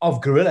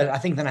of gorillas, I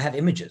think, than I have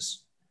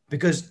images,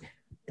 because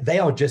they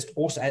are just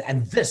awesome.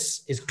 And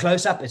this is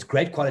close up. It's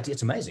great quality.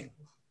 It's amazing.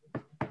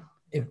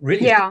 It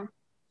really is.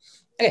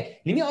 Okay,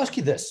 let me ask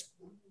you this.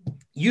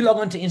 You log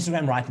on to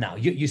Instagram right now.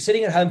 You're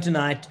sitting at home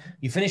tonight.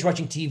 You finish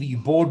watching TV. You're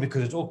bored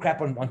because it's all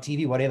crap on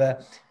TV,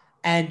 whatever.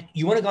 And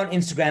you want to go on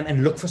Instagram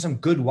and look for some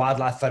good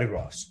wildlife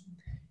photographs.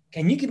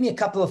 Can you give me a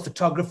couple of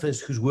photographers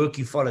whose work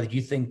you follow that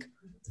you think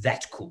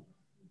that's cool?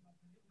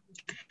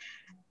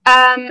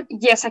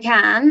 Yes, I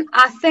can.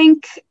 I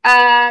think,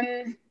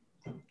 I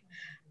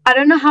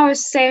don't know how to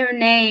say her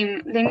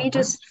name. Let me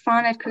just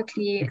find it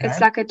quickly. Okay.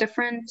 It's like a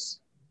different...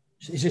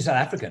 Is she South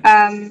African?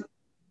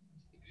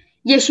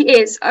 Yes, she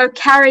is.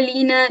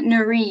 Carolina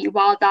Nuri,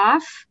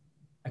 wildlife.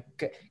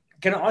 Okay.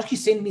 Can I ask you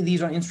send me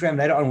these on Instagram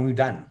later on when we're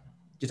done?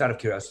 Just out of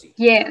curiosity.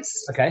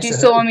 Yes. Okay. Do you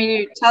still want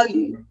me to tell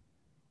you?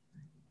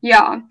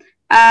 Yeah.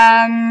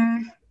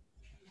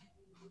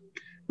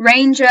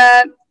 Ranger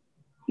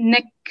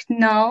Nick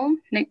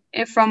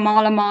from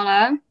Mala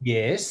Mala.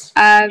 Yes.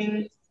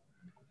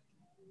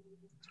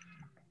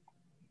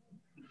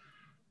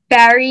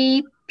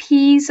 Barry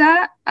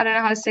Pisa. I don't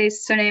know how to say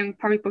his surname.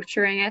 Probably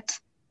butchering it.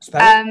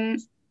 Barry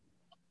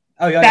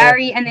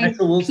and then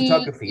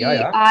photography.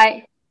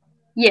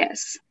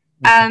 Yes.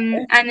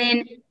 And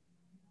then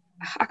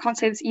I can't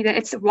say this either.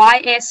 It's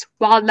YS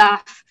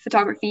Wildlife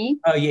Photography.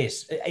 Oh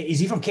yes. Is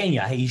he from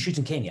Kenya? He shoots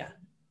in Kenya.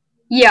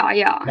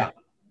 Yeah.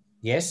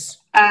 Yes.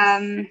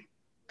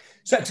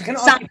 So can I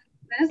ask you?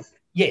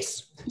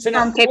 Yes. So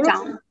now, from Cape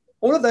Town.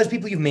 All of those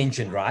people you've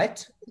mentioned,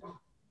 right?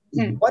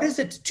 What is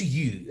it to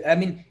you?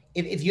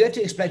 if you had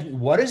to explain,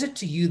 what is it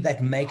to you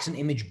that makes an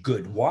image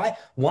good? Why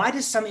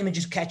does some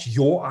images catch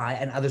your eye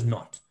and others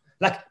not?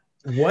 Like,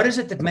 what is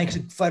it that makes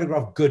a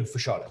photograph good for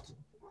Charlotte?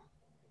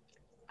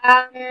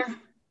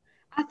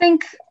 I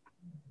think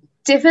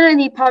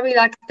definitely probably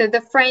like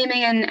the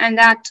framing and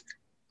that,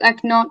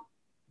 like, not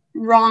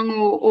wrong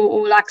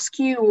or like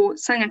skew or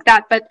something like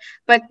that,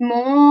 but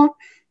more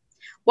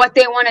what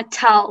they want to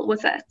tell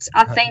with it.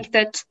 I think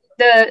that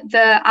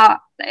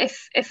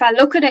if I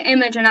look at an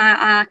image and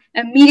I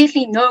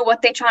immediately know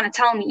what they're trying to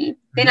tell me,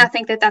 then I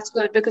think that that's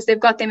good because they've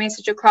got their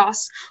message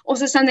across.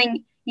 Also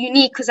something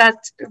unique, because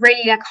that's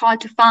really like hard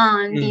to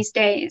find these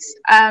days.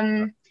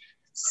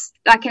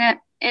 Like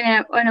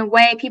in a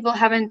way people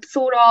haven't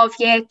thought of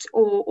yet,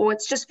 or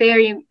it's just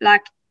very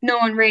like no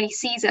one really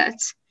sees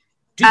it.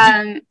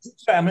 Sorry,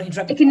 I'm going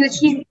to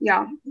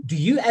interrupt. Do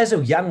you, as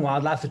a young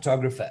wildlife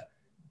photographer,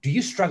 do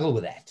you struggle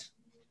with that?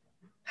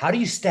 How do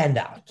you stand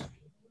out?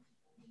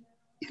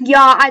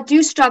 Yeah, I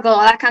do struggle.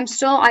 Like, I'm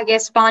still, I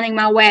guess, finding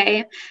my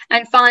way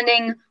and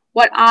finding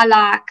what I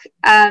like,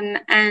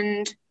 and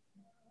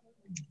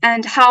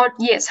how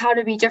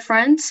to be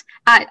different.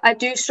 I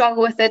do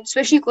struggle with it,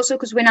 especially also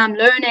because when I'm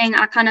learning,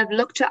 I kind of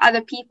look to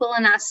other people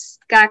and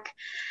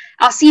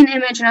I'll see an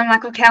image and I'm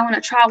like, okay, I want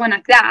to try one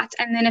like that.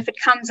 And then if it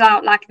comes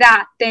out like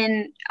that,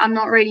 then I'm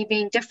not really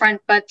being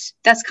different, but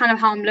that's kind of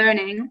how I'm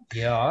learning.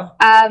 Yeah.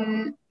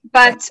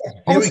 But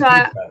also,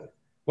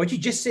 what you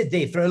just said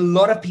there, for a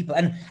lot of people,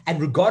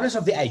 and regardless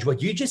of the age,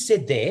 what you just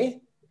said there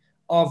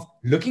of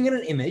looking at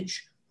an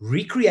image,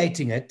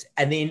 recreating it,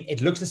 and then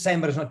it looks the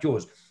same, but it's not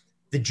yours.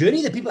 The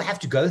journey that people have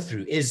to go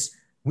through is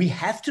we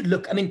have to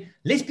look. I mean,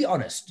 let's be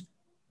honest.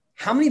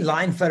 How many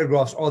lion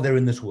photographs are there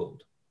in this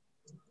world?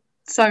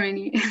 So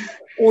many.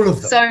 All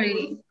of them. So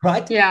many.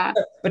 Right? Yeah.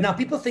 But now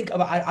people think,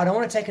 I don't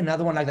want to take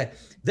another one like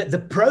that. The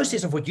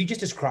process of what you just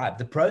described,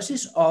 the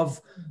process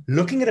of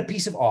looking at a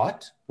piece of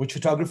art, which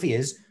photography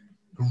is,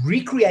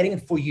 recreating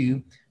it for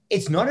you,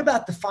 it's not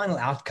about the final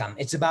outcome.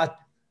 It's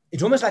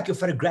almost like your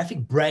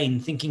photographic brain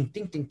thinking,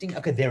 think,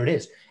 okay, there it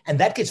is. And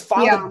that gets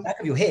filed in the back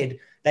of your head,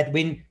 that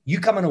when you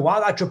come on a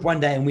wildlife trip one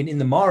day and we're in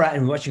the Mara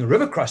and we're watching a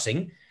river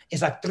crossing,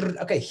 it's like,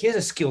 okay, here's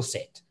a skill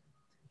set.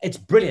 It's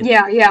brilliant.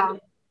 Yeah.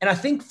 And I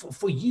think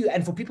for you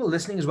and for people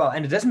listening as well,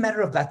 and it doesn't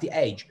matter about the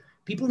age,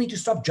 people need to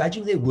stop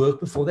judging their work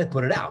before they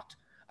put it out.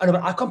 Oh, no,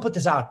 but I can't put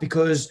this out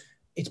because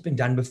it's been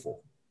done before.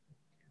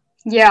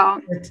 Yeah.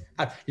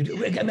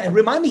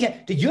 Remind me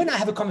here, did you and I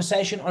have a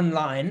conversation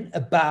online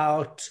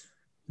about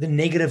the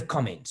negative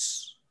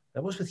comments?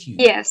 That was with you.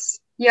 Yes.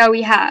 Yeah,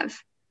 we have.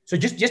 So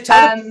just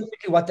tell us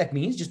what that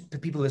means, just for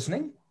people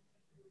listening.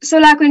 So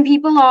like when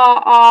people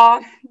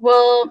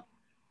will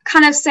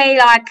kind of say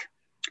like,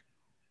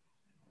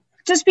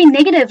 just be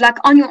negative, like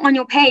on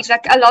your page,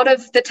 like a lot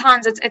of the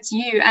times it's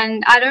you,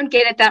 and I don't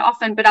get it that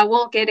often, but I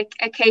will get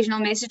occasional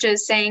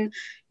messages saying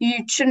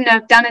you shouldn't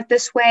have done it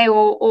this way,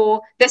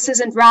 or this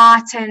isn't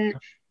right, and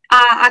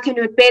I can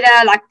do it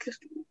better, like,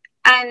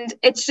 and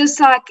it's just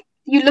like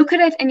you look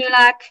at it and you're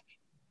like,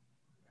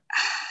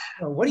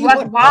 what do you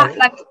want? Why?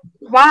 Like,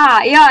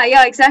 why?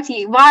 Yeah,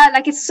 exactly. Why?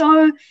 Like, it's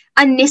so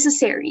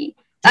unnecessary.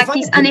 Like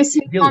these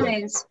unnecessary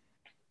comments.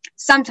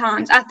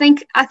 Sometimes I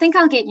think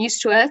I'll get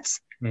used to it.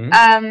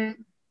 And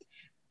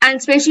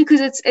especially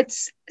because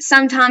it's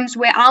sometimes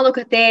where I look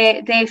at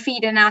their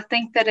feed and I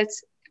think that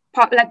it's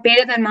like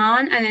better than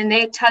mine, and then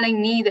they're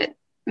telling me that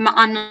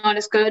I'm not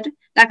as good,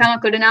 like I'm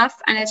not good enough,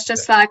 and it's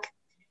just like,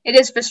 it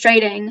is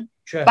frustrating.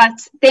 Sure. But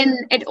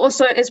then it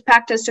also is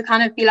practice to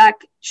kind of be like,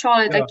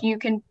 Charlotte, like you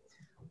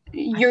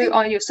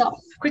are yourself.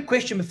 Quick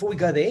question before we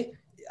go there.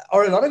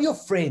 Are a lot of your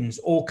friends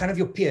or kind of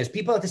your peers,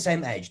 people at the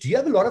same age, do you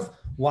have a lot of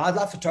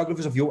wildlife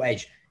photographers of your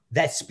age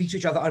that speak to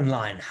each other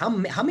online? How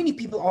many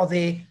people are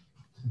there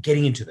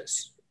getting into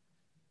this?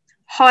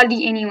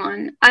 Hardly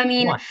anyone. I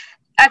mean,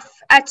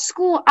 at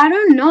school, I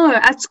don't know.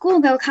 At school,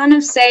 they'll kind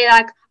of say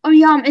like, oh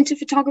yeah, I'm into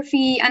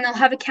photography, and they'll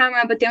have a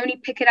camera, but they only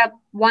pick it up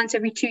once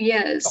every 2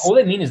 years. All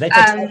they mean is they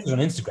take photos on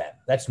Instagram.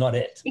 That's not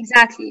it.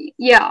 Exactly.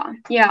 Yeah.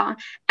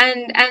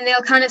 And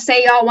they'll kind of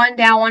say, oh, one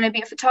day I want to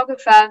be a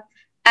photographer,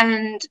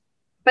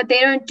 but they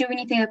don't do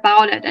anything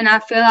about it. And I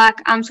feel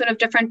like I'm sort of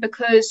different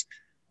because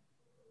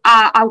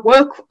I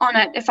work on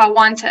it if I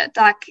want it.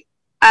 Like,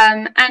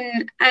 and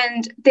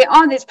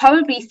there's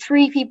probably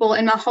 3 people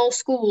in my whole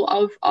school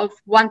of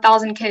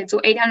 1,000 kids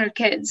or 800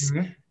 kids,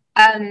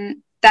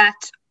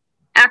 that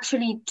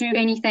actually do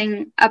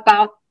anything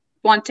about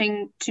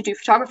wanting to do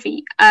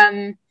photography.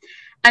 And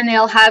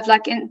they'll have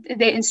like in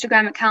their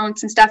Instagram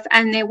accounts and stuff,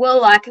 and they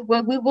will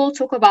we will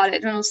talk about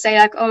it, and we'll say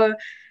like, oh,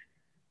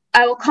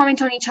 I will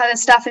comment on each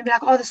other's stuff and be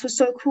like, oh, this was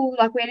so cool.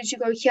 Like, where did you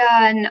go here?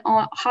 And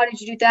how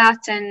did you do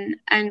that? And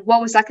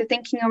what was like the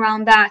thinking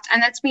around that?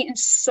 And that's been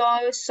so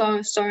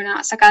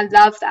nice. Like, I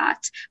love that.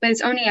 But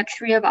it's only like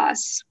 3 of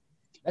us.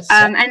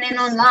 And then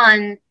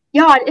online,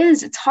 yeah, it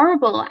is. It's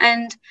horrible.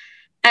 And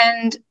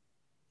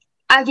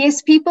I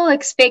guess people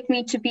expect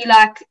me to be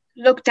like,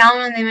 look down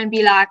on them and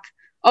be like,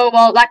 oh,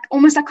 well, like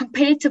almost like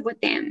competitive with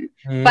them.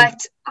 But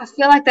I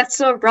feel like that's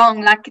so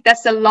wrong. Like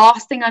that's the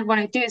last thing I'd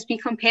want to do is be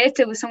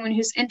competitive with someone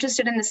who's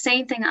interested in the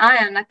same thing I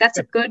am. Like that's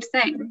a good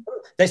thing.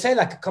 They say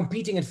like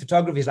competing in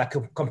photography is like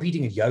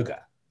competing in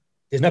yoga.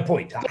 There's no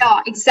point.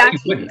 Yeah,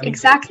 exactly.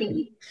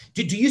 Exactly.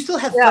 Do you still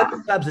have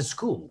photo clubs at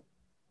school?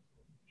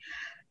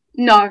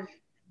 No.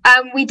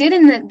 We did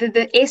in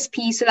the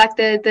SP, so like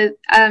the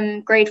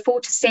grade 4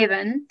 to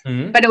 7,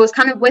 but it was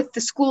kind of with the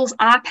school's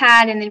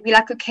iPad, and they'd be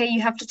like, okay, you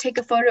have to take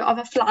a photo of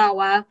a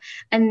flower,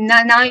 and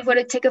now you've got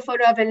to take a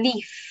photo of a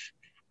leaf,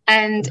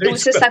 and it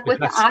was just like with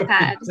the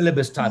iPad.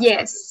 Syllabus type.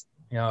 Yes.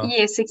 Yeah.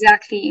 Yes,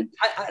 exactly.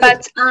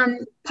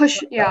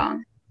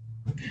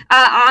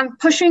 I'm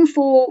pushing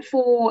for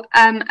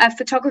a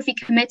photography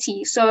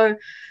committee. So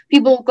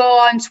people go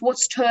on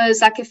sports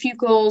tours, like a few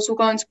girls will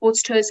go on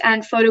sports tours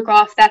and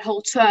photograph that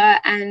whole tour,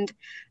 and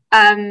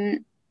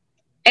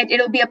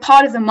it'll be a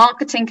part of the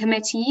marketing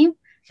committee.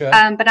 Sure.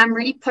 But I'm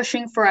really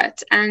pushing for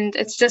it, and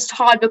it's just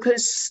hard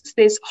because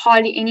there's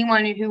hardly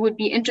anyone who would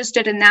be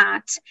interested in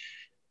that.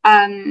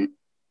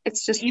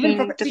 It's just even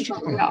from a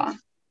difficult.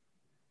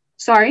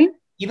 Sorry?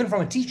 Even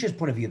from a teacher's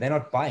point of view, they're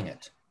not buying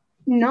it.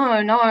 No.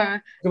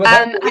 I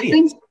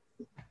think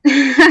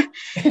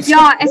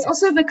it's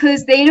also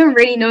because they don't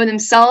really know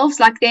themselves.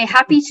 Like they're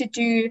happy to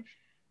do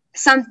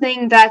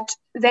something that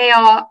they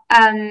are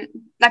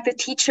like a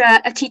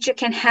teacher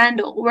can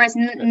handle, whereas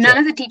none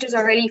of the teachers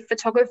are really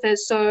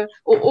photographers, so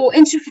or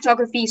into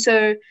photography,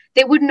 so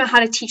they wouldn't know how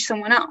to teach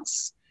someone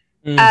else.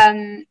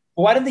 Well,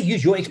 why don't they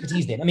use your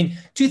expertise then? I mean,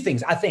 two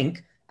things. I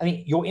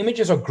mean, your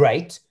images are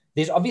great.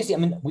 There's obviously, I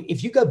mean,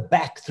 if you go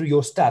back through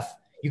your stuff,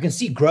 you can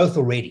see growth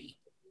already,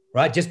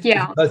 right? Just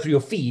go through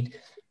your feed.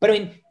 But I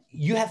mean,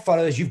 you have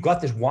followers, you've got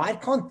this. Why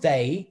can't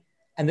they,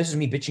 and this is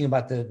me bitching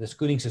about the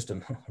schooling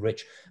system,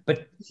 Rich,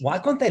 but why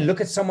can't they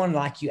look at someone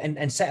like you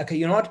and say, okay,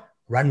 you know what?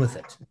 Run with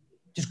it.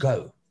 Just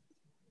go.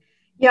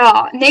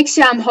 Yeah, next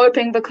year I'm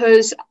hoping,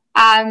 because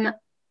the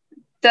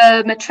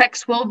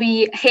matrics will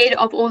be head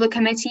of all the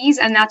committees,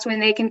 and that's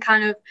when they can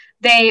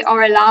they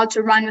are allowed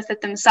to run with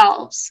it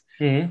themselves.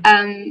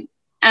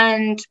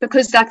 And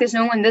because like there's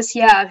no one this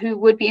year who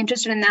would be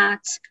interested in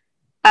that,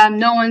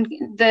 no one,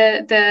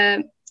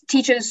 the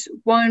teachers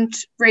won't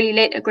really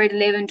let a grade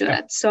 11 do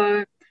it.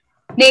 So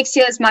next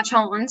year is my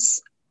chance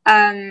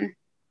Okay,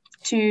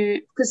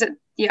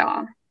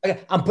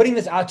 I'm putting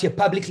this out here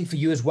publicly for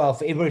you as well,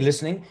 for everybody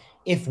listening.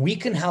 If we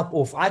can help,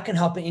 or if I can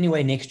help in any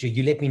way next year,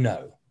 you let me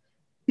know.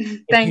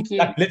 Thank you.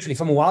 Like, literally,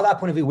 from a Wild Eye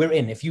point of view, we're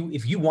in. If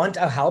you want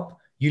our help,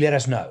 you let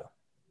us know.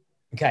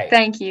 Okay.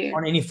 Thank you.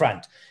 On any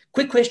front.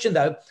 Quick question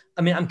though.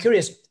 I mean, I'm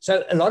curious.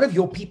 So a lot of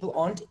your people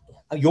aren't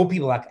your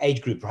people, like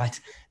age group, right?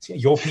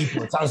 Your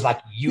people. It sounds like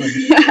you and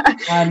me.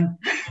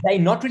 They're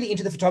not really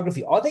into the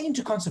photography. Are they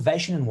into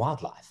conservation and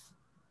wildlife,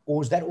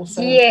 or is that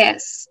also?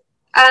 Yes.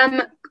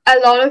 A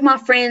lot of my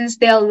friends,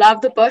 they'll love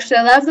the bush. They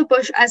love the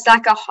bush as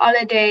like a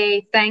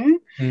holiday thing.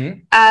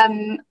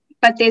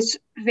 But there's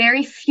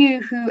very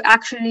few who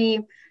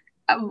actually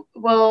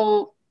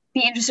will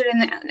be interested in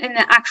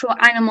the actual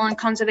animal and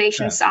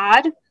conservation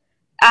side.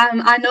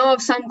 I know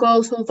of some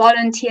girls who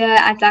volunteer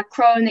at like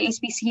Crow and the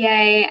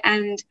SPCA,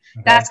 and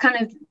that's kind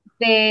of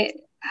they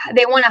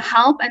want to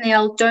help, and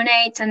they'll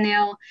donate, and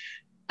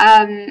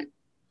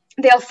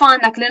they'll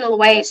find like little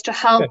ways to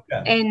help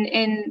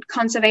in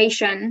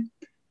conservation.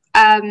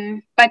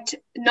 But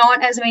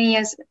not as many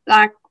as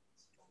like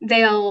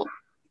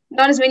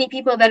not as many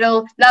people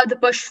that'll love the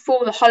bush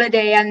for the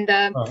holiday and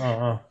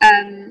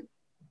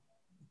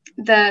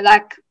the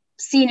like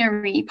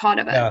scenery part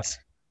of it.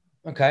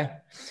 Okay.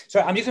 So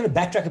I'm just going to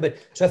backtrack a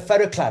bit. So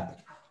photo club.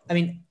 I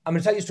mean, I'm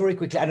going to tell you a story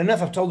quickly. I don't know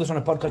if I've told this on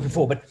a podcast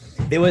before, but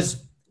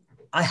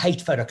I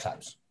hate photo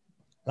clubs.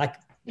 Like,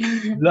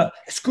 look,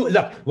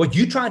 what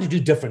you're trying to do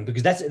different,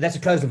 because that's a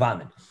closed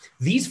environment.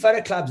 These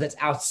photo clubs that's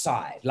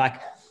outside,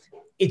 like,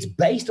 it's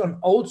based on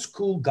old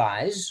school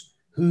guys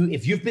who,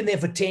 if you've been there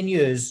for 10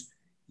 years,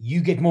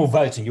 you get more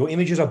votes and your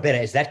images are better.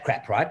 Is that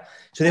crap, right?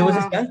 So there was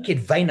this young kid,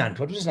 Vainant.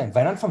 What was his name?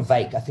 Vainant from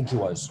Wake, I think he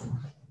was.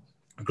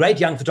 Great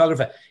young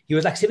photographer. He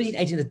was like 17,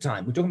 18 at the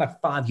time. We're talking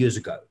about 5 years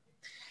ago.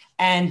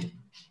 And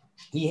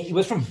he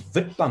was from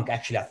Witbank,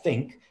 actually, I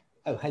think.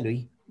 Oh, hi,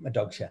 Louis. My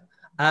dog's here.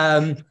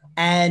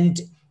 And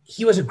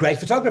he was a great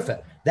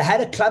photographer. They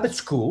had a club at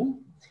school,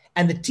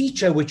 and the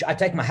teacher, which I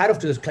take my hat off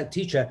to this club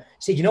teacher,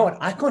 said, you know what?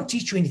 I can't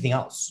teach you anything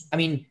else. I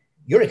mean,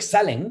 you're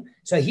excelling.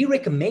 So he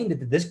recommended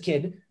that this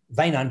kid,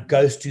 Vainant,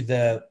 goes to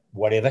the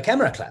whatever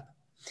camera club.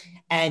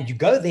 And you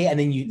go there, and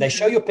then they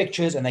show your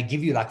pictures, and they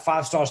give you like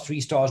 5 stars, 3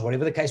 stars,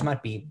 whatever the case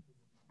might be.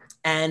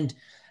 And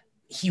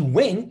he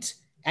went,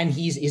 and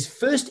his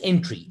first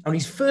entry on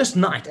his first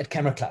night at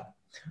Camera Club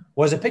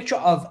was a picture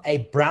of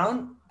a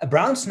brown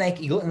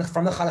snake eagle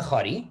from the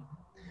Kalahari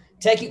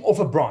taking off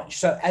a branch.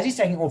 So as he's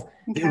taking off,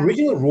 the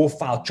original raw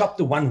file chopped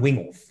the one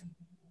wing off.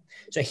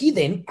 So he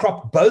then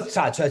cropped both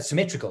sides, so it's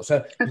symmetrical.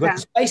 So you've got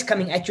the space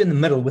coming at you in the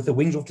middle with the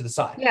wings off to the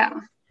side. Yeah.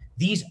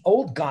 These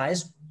old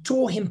guys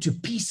tore him to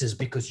pieces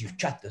because you've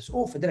shut this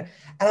off. And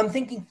I'm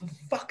thinking, for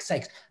fuck's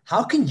sakes,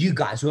 how can you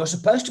guys, who are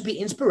supposed to be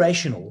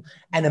inspirational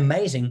and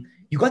amazing,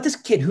 you got this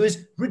kid who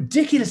is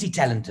ridiculously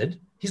talented.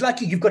 He's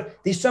like you.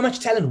 There's so much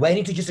talent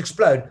waiting to just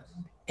explode,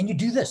 and you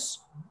do this.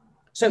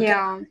 So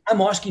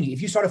I'm asking you,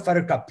 if you start a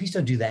photo club, please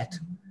don't do that.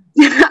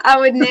 I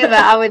would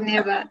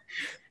never.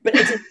 But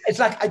it's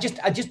like, I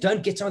just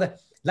don't get some of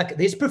that. Like,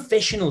 there's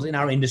professionals in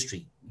our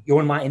industry, you're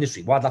in my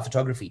industry, wildlife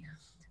photography,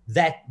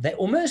 that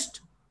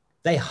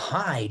they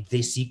hide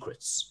their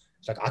secrets.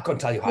 It's like, I can't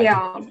tell you how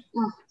to do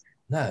it.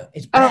 No,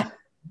 it's bad.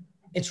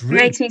 It's really,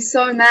 it makes me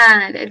so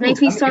mad. It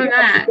makes me so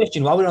mad.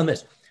 Question while we're on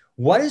this.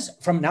 What is,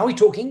 from now we're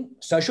talking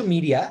social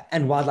media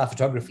and wildlife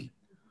photography,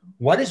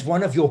 what is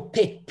one of your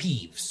pet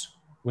peeves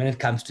when it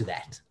comes to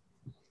that?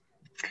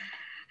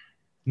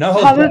 No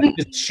hold back,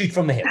 just shoot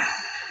from the hip.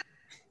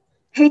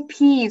 Pet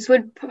peeves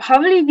would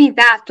probably be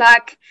that,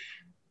 like,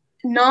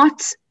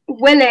 not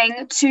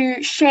willing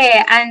to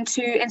share and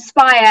to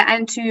inspire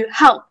and to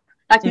help.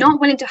 Like, not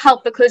willing to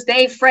help because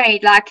they're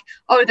afraid, like,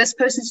 oh, this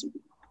person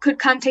could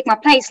come take my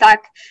place.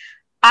 Like,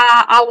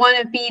 I want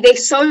to be, they're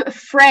so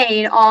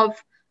afraid of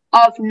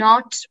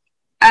not,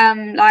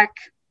 like,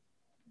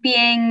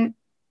 being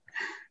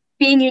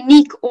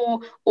unique or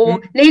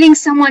letting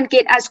someone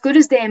get as good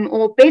as them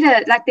or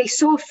better. Like, they're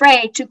so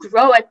afraid to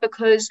grow it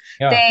because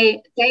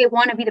they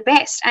want to be the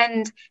best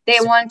and they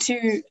want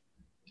to,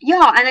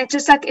 and it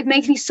just, like, it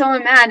makes me so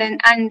mad.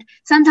 And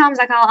sometimes,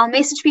 like, I'll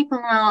message people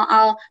and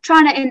I'll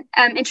try to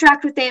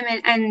interact with them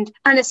and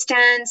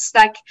understand,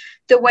 like,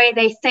 the way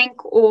they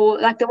think or,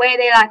 like, the way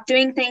they like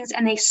doing things,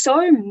 and they're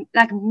so,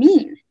 like,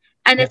 mean.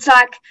 And it's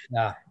like,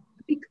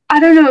 I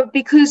don't know,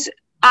 because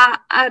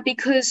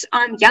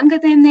I'm younger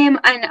than them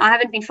and I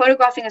haven't been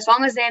photographing as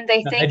long as them,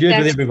 they think I do it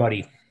with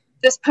everybody.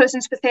 This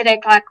person's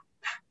pathetic. Like,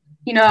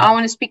 I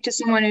want to speak to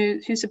someone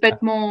who's a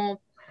bit more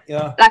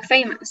like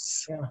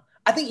famous. Yeah.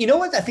 I think,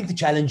 what I think the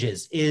challenge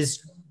is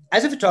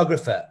as a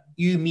photographer,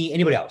 you, me,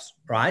 anybody else,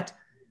 right?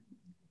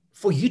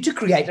 For you to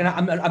create, and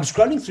I'm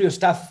scrolling through your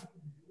stuff.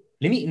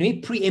 Let me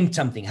preempt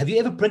something. Have you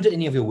ever printed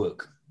any of your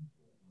work?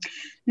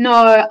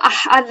 No,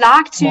 I'd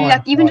like to,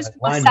 like, even just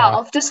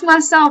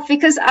myself,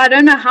 because I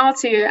don't know how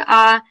to.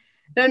 I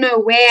don't know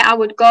where I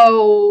would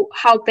go,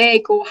 how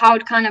big, or how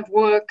it kind of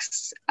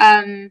works.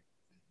 Okay.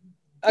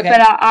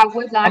 But I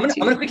would like to. I'm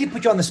going to quickly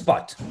put you on the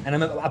spot,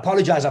 and I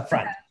apologize up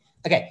front.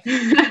 Okay.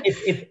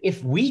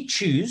 if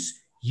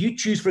you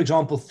choose, for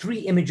example, 3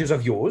 images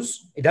of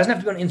yours, it doesn't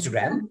have to be on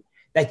Instagram,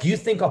 that you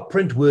think are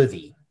print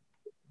worthy.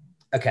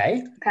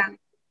 Okay.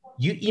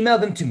 You email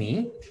them to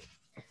me.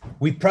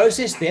 We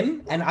process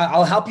them, and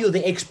I'll help you with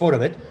the export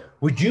of it.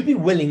 Would you be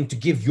willing to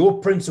give your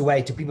prints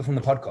away to people from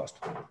the podcast?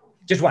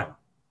 Just one.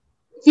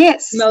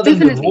 Yes,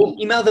 definitely.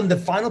 Email them the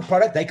final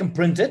product. They can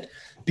print it,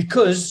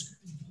 because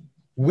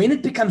when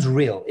it becomes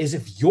real is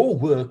if your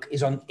work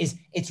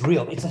it's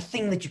real. It's a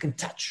thing that you can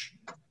touch.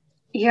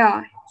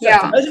 Yeah.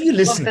 For those of you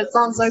listening, that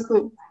sounds so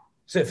cool.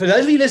 So for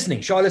those of you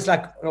listening, Charlotte's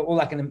all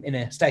in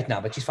a state now,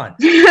 but she's fine.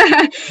 You're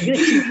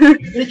going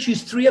to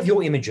choose 3 of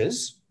your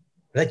images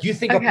that you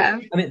think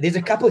there's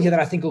a couple here that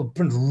I think will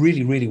print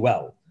really, really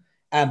well.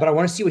 But I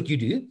want to see what you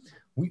do.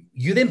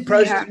 You then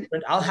process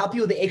it. I'll help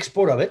you with the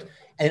export of it.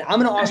 And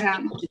I'm going to ask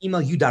people to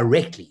email you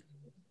directly.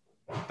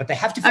 But they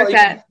have to follow you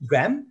on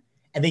Instagram.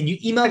 And then you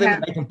email them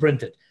and they can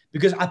print it.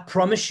 Because I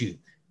promise you,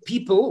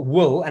 people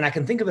will, and I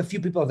can think of a few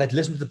people that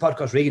listen to the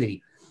podcast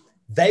regularly,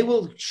 they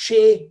will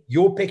share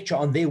your picture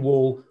on their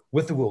wall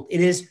with the world.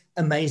 It is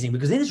amazing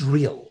because then it's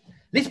real.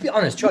 Let's be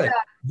honest, Charlie.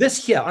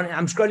 This here,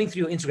 I'm scrolling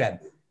through your Instagram.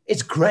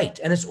 It's great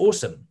and it's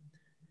awesome,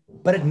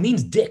 but it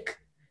means dick.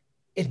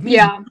 It means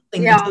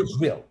nothing until it's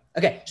real.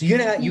 Okay, so you're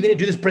gonna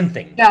do this print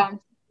thing. Yeah.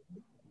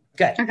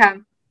 Okay.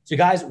 So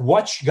guys,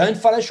 go and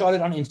follow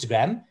Charlotte on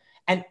Instagram,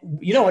 and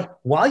you know what?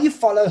 While you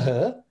follow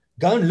her,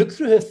 go and look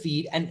through her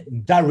feed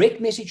and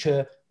direct message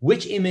her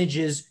which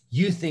images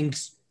you think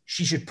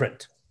she should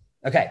print.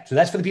 Okay, so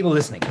that's for the people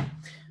listening.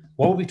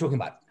 What were we talking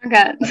about?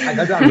 Okay. I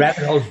go down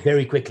rabbit holes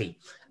very quickly.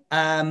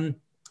 The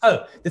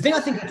thing I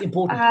think is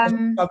important as a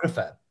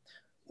photographer.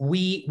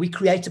 We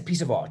create a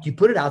piece of art. You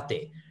put it out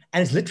there,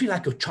 and it's literally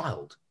like your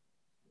child.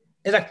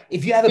 It's like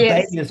if you have a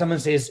baby and someone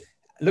says,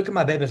 "Look at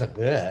my baby," it's like,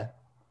 ugh.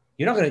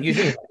 You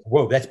think,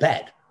 whoa, that's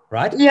bad,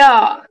 right?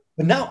 Yeah.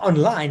 But now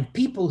online,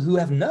 people who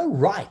have no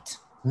right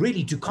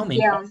really to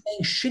comment are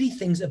saying shitty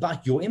things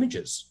about your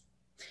images,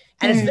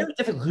 and it's very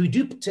difficult.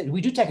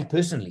 We do take it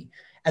personally,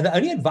 and the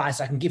only advice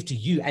I can give to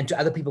you and to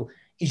other people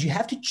is you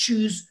have to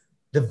choose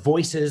the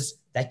voices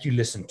that you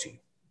listen to.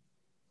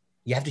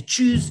 You have to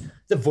choose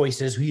the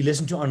voices who you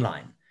listen to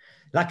online.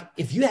 Like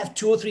if you have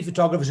 2 or 3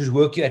 photographers whose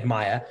work you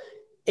admire,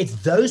 it's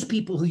those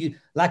people who you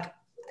like.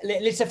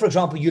 Let's say, for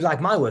example, you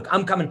like my work.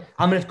 I'm going to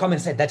comment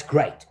and say, that's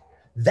great.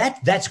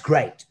 That's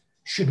great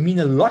should mean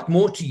a lot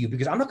more to you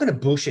because I'm not going to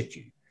bullshit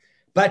you.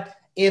 But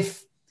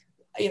if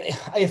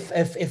I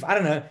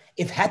don't know,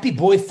 if Happy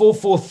Boy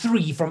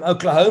 443 from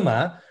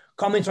Oklahoma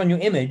comments on your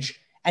image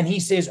and he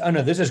says, "Oh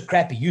no, this is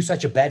crappy. You're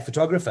such a bad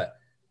photographer."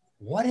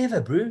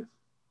 Whatever, bro.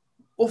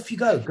 Off you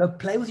go. Go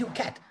play with your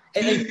cat.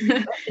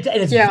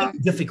 It's very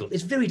difficult.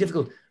 It's very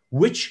difficult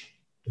which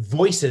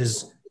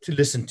voices to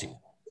listen to.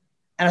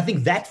 And I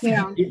think that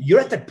you're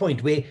at that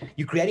point where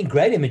you're creating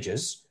great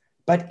images,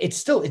 but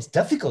it's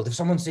difficult if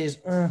someone says,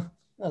 oh,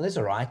 that's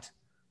all right.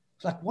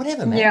 It's like,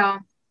 whatever, man. Yeah.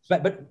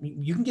 But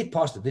you can get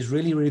past it. There's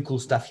really, really cool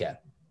stuff here.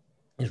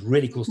 There's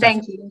really cool stuff.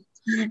 Thank you.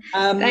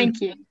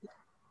 Thank you.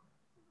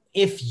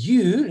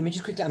 Let me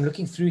just quickly, I'm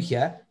looking through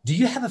here. Do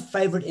you have a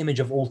favorite image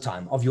of all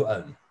time, of your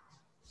own?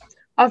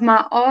 Of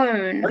my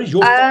own? What is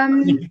your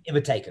favorite image you've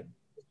ever taken?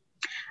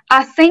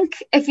 I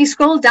think if you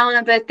scroll down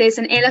a bit, there's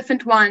an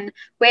elephant one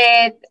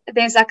where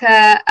there's like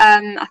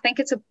I think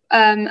it's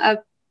a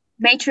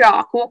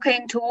matriarch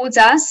walking towards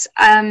us,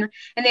 and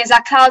there's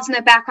like clouds in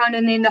the background,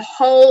 and then the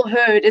whole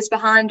herd is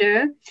behind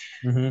her.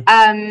 Mm-hmm.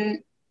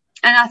 And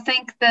I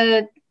think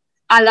that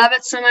I love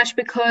it so much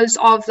because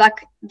of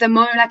like the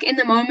moment, like in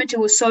the moment, it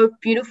was so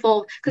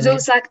beautiful because it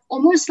was like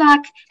almost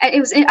like it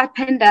was at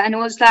Penda, and it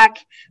was like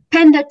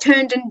Penda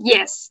turned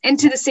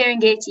into the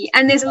Serengeti.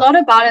 And there's a lot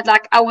about it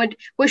like I would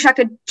wish I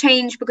could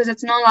change because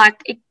it's not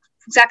like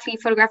exactly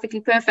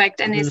photographically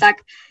perfect, and there's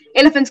like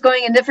elephants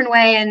going a different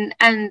way,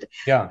 and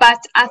but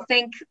I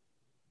think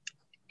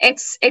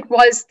it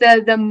was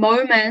the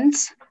moment.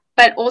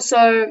 But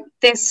also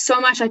there's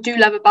so much I do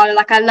love about it.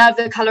 Like I love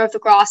the color of the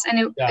grass,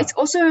 and it's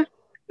also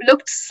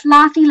looked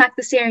slightly like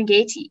the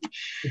Serengeti.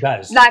 It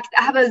does. Like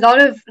I have a lot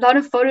of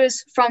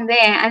photos from there,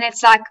 and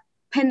it's like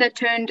Penda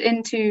turned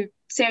into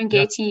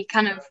Serengeti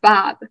kind of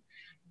vibe.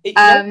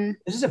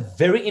 This is a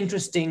very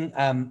interesting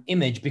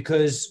image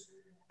because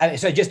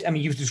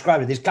you've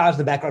described it. There's clouds in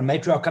the background,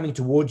 matriarch coming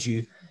towards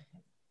you.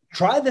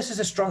 Try this as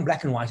a strong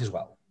black and white as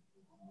well.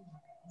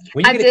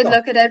 I did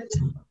look at it.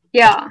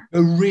 Yeah.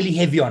 Go really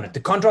heavy on it. The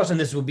contrast on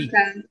this will be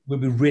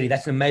really,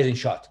 that's an amazing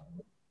shot.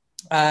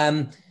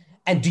 And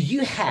do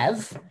you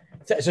have,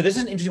 so this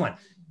is an interesting one.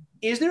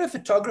 Is there a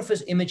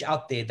photographer's image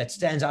out there that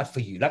stands out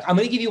for you? Like, I'm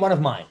going to give you one of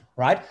mine,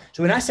 right?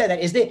 So when I say that,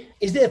 is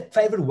there a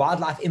favorite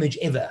wildlife image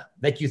ever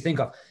that you think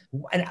of?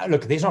 And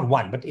look, there's not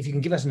one, but if you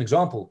can give us an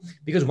example,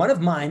 because one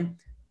of mine,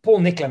 Paul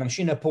Nicklin, I'm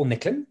sure you know Paul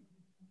Nicklin.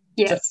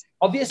 Yes. So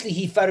obviously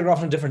he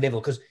photographed on a different level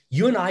because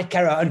you and I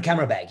carry our own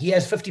camera bag. He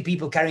has 50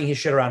 people carrying his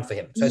shit around for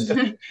him. So it's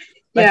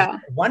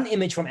one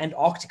image from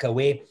Antarctica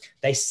where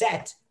they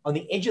sat on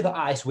the edge of the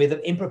ice where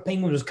the emperor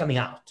penguin was coming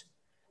out.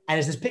 And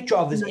it's this picture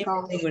of this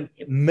emperor penguin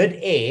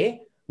mid-air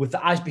with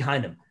the ice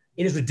behind him.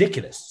 It is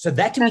ridiculous. So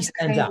that to me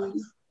stands out.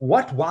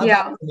 What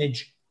wildlife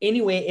image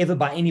anywhere ever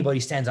by anybody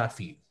stands out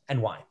for you,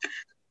 and why?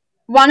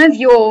 One of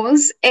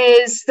yours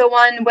is the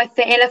one with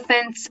the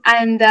elephants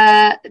and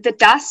the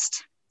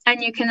dust.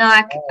 And you can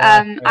like,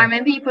 I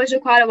remember you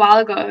posted quite a while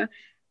ago,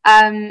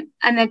 and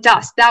the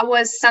dust. That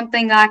was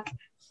something like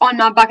on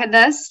my bucket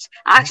list.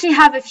 I actually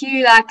have a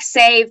few like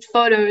saved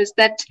photos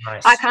that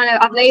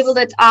I've labeled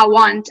it I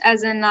want,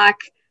 as in like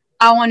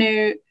I want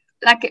to,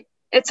 like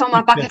it's on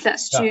my bucket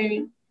list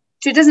to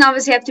it doesn't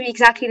obviously have to be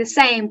exactly the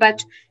same,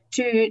 but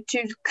to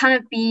kind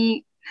of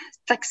be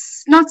like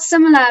not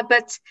similar,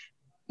 but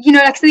you know,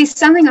 like there's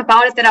something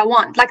about it that I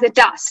want, like the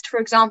dust,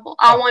 for example.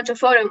 I want a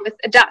photo with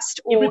a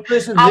dust. Or every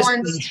person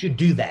listening should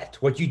do that,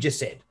 what you just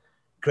said.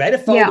 Create a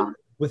photo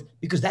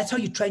because that's how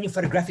you train your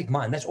photographic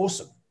mind. That's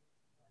awesome.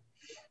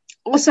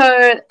 Also,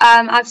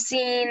 I've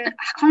seen,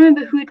 I can't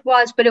remember who it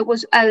was, but it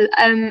was a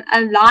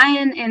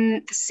lion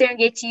in the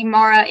Serengeti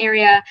Mara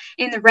area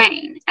in the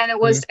rain. And it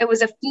was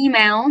a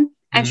female,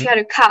 and she had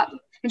a cup.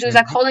 And she was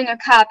like holding a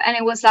cup, and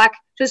it was like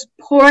just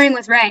pouring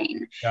with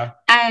rain. Yeah.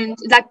 And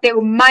like they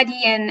were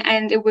muddy,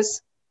 and it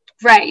was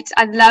great.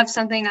 I'd love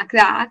something like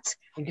that.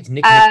 I think it's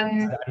Nick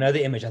Nichols. I know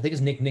the image. I think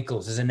it's Nick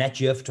Nichols. He's a Nat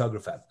Geo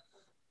photographer.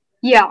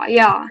 Yeah.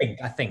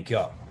 I think.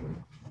 Yeah.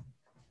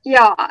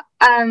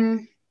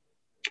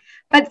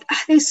 But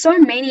there's so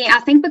many.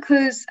 I think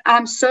because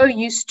I'm so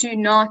used to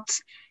not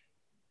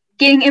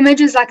getting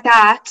images like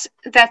that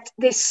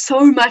there's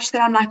so much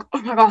that I'm like,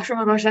 oh my gosh,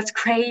 that's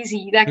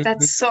crazy. Like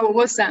that's so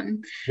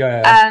awesome.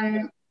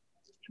 Yeah.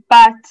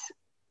 But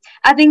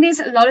I think there's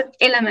a lot of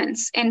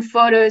elements in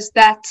photos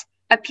that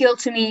appeal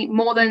to me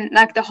more than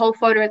like the whole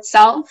photo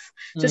itself.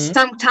 So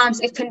sometimes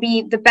it can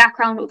be the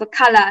background or the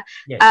color.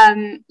 Yes.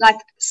 Like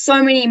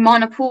so many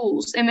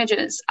monopools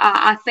images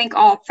I think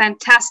are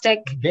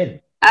fantastic.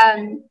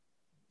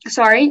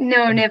 Sorry,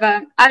 no,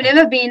 never. I've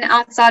never been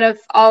outside of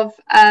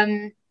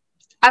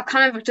I've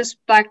kind of just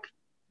like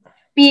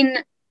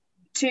been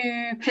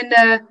to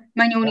Penda,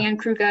 Manyoni and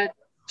Kruger,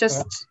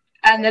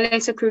 and the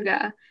lesser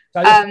Kruger.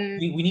 So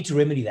we need to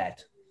remedy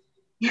that.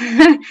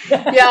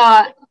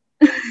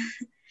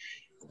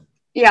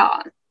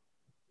 Yeah.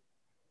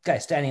 Okay,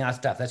 standing out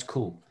stuff. That's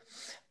cool.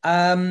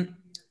 I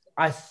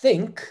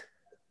think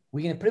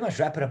we're going to pretty much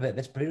wrap it up there.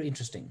 That's pretty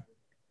interesting.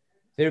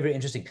 Very, very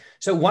interesting.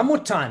 So one more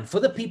time,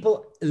 for the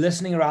people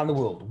listening around the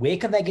world, where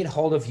can they get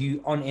hold of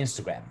you on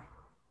Instagram?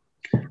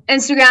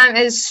 Instagram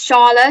is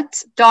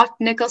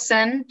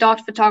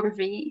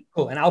charlotte.nicholson.photography.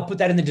 Cool. And I'll put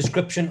that in the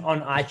description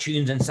on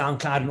iTunes and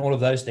SoundCloud and all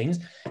of those things.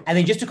 And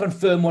then just to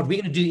confirm what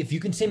we're going to do, if you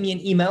can send me an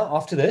email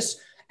after this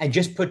and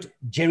just put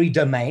Jerry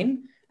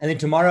Domain, And then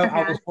tomorrow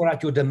I will sort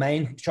out your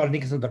domain,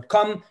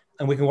 charlottenicholson.com,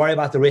 and we can worry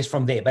about the rest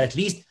from there. But at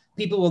least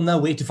people will know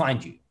where to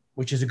find you,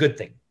 which is a good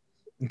thing.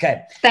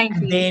 Okay. Thank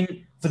you. And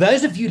then for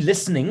those of you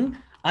listening,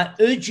 I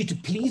urge you to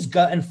please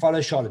go and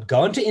follow Charlotte.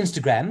 Go onto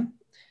Instagram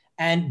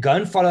and go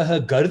and follow her.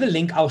 Go to the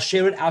link. I'll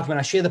share it out when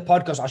I share the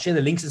podcast. I'll share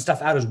the links and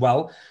stuff out as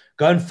well.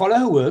 Go and follow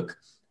her work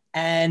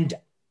and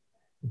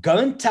go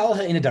and tell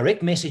her in a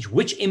direct message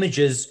which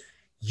images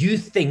you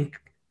think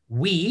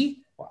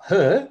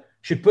her,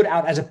 should put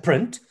out as a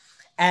print.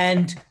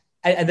 And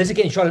this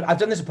again, Charlotte, I've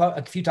done this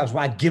a few times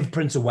where I give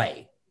prints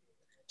away.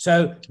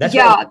 So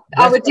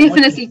I would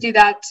definitely do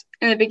that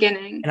in the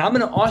beginning. And I'm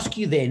going to ask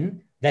you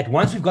then that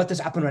once we've got this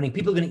up and running,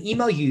 people are going to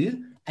email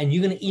you and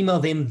you're going to email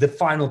them the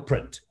final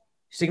print.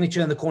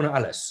 Signature in the corner,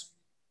 Alice.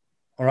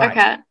 All right.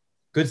 Okay.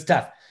 Good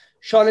stuff.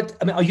 Charlotte,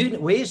 I mean, are you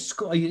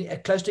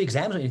close to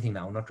exams or anything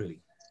now? Not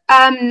really.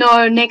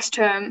 No, next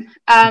term.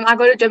 I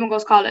go to Durban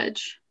Girls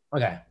College.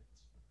 Okay.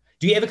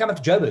 Do you ever come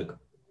up to Joburg?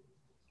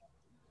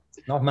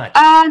 Not much.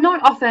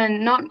 Not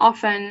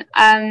often.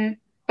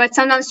 But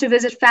sometimes to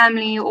visit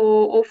family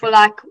or for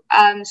like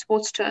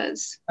sports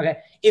tours. Okay.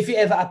 If you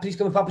ever please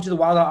come and pop into the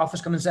Wild Eye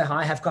office, come and say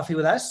hi, have coffee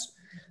with us.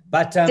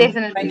 But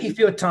definitely. Thank you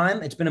for your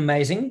time. It's been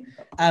amazing.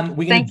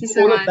 We're going to do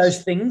so all much. of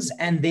those things,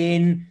 and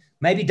then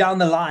maybe down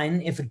the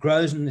line, if it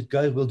grows and it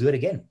goes, we'll do it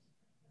again.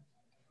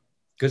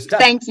 Good stuff.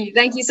 Thank you.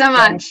 Thank you so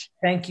much.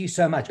 Thank you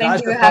so much. Thank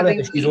Guys, you for having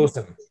me. She's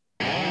awesome.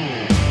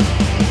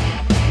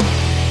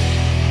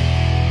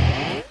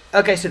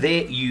 Okay, so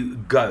there you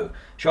go.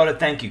 Charlotte,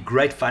 thank you.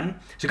 Great fun.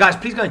 So guys,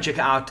 please go and check it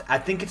out. I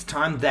think it's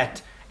time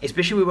that,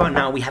 especially where we are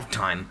now, we have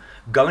time.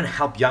 Go and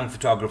help young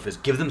photographers.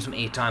 Give them some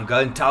airtime. Go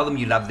and tell them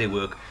you love their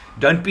work.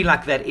 Don't be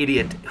like that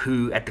idiot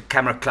who at the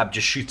camera club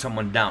just shoots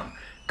someone down.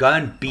 Go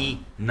and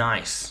be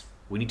nice.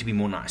 We need to be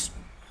more nice.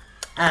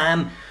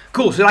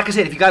 Cool. So like I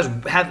said, if you guys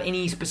have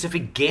any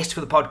specific guests for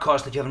the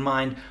podcast that you have in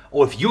mind,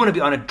 or if you want to be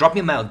on it, drop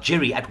me a mail,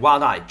 Jerry at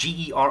WildEye,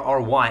 Gerry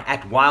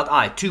at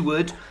WildEye, 2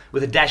 words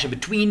with a dash in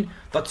between,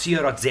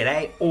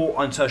 .co.za, or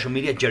on social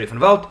media, Jerry van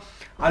Veld.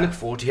 I look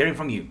forward to hearing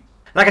from you.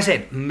 Like I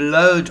said,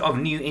 loads of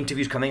new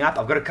interviews coming up.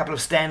 I've got a couple of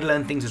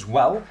standalone things as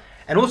well.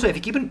 And also, if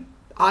you keep an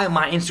eye on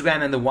my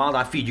Instagram and the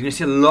WildEye feed, you're going to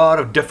see a lot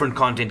of different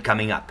content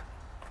coming up.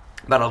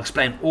 But I'll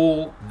explain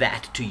all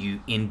that to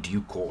you in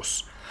due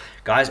course.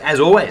 Guys, as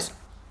always,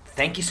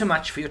 thank you so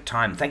much for your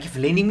time. Thank you for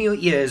lending me your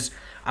ears.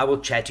 I will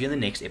chat to you in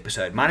the next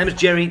episode. My name is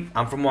Jerry.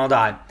 I'm from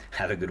WildEye.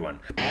 Have a good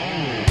one.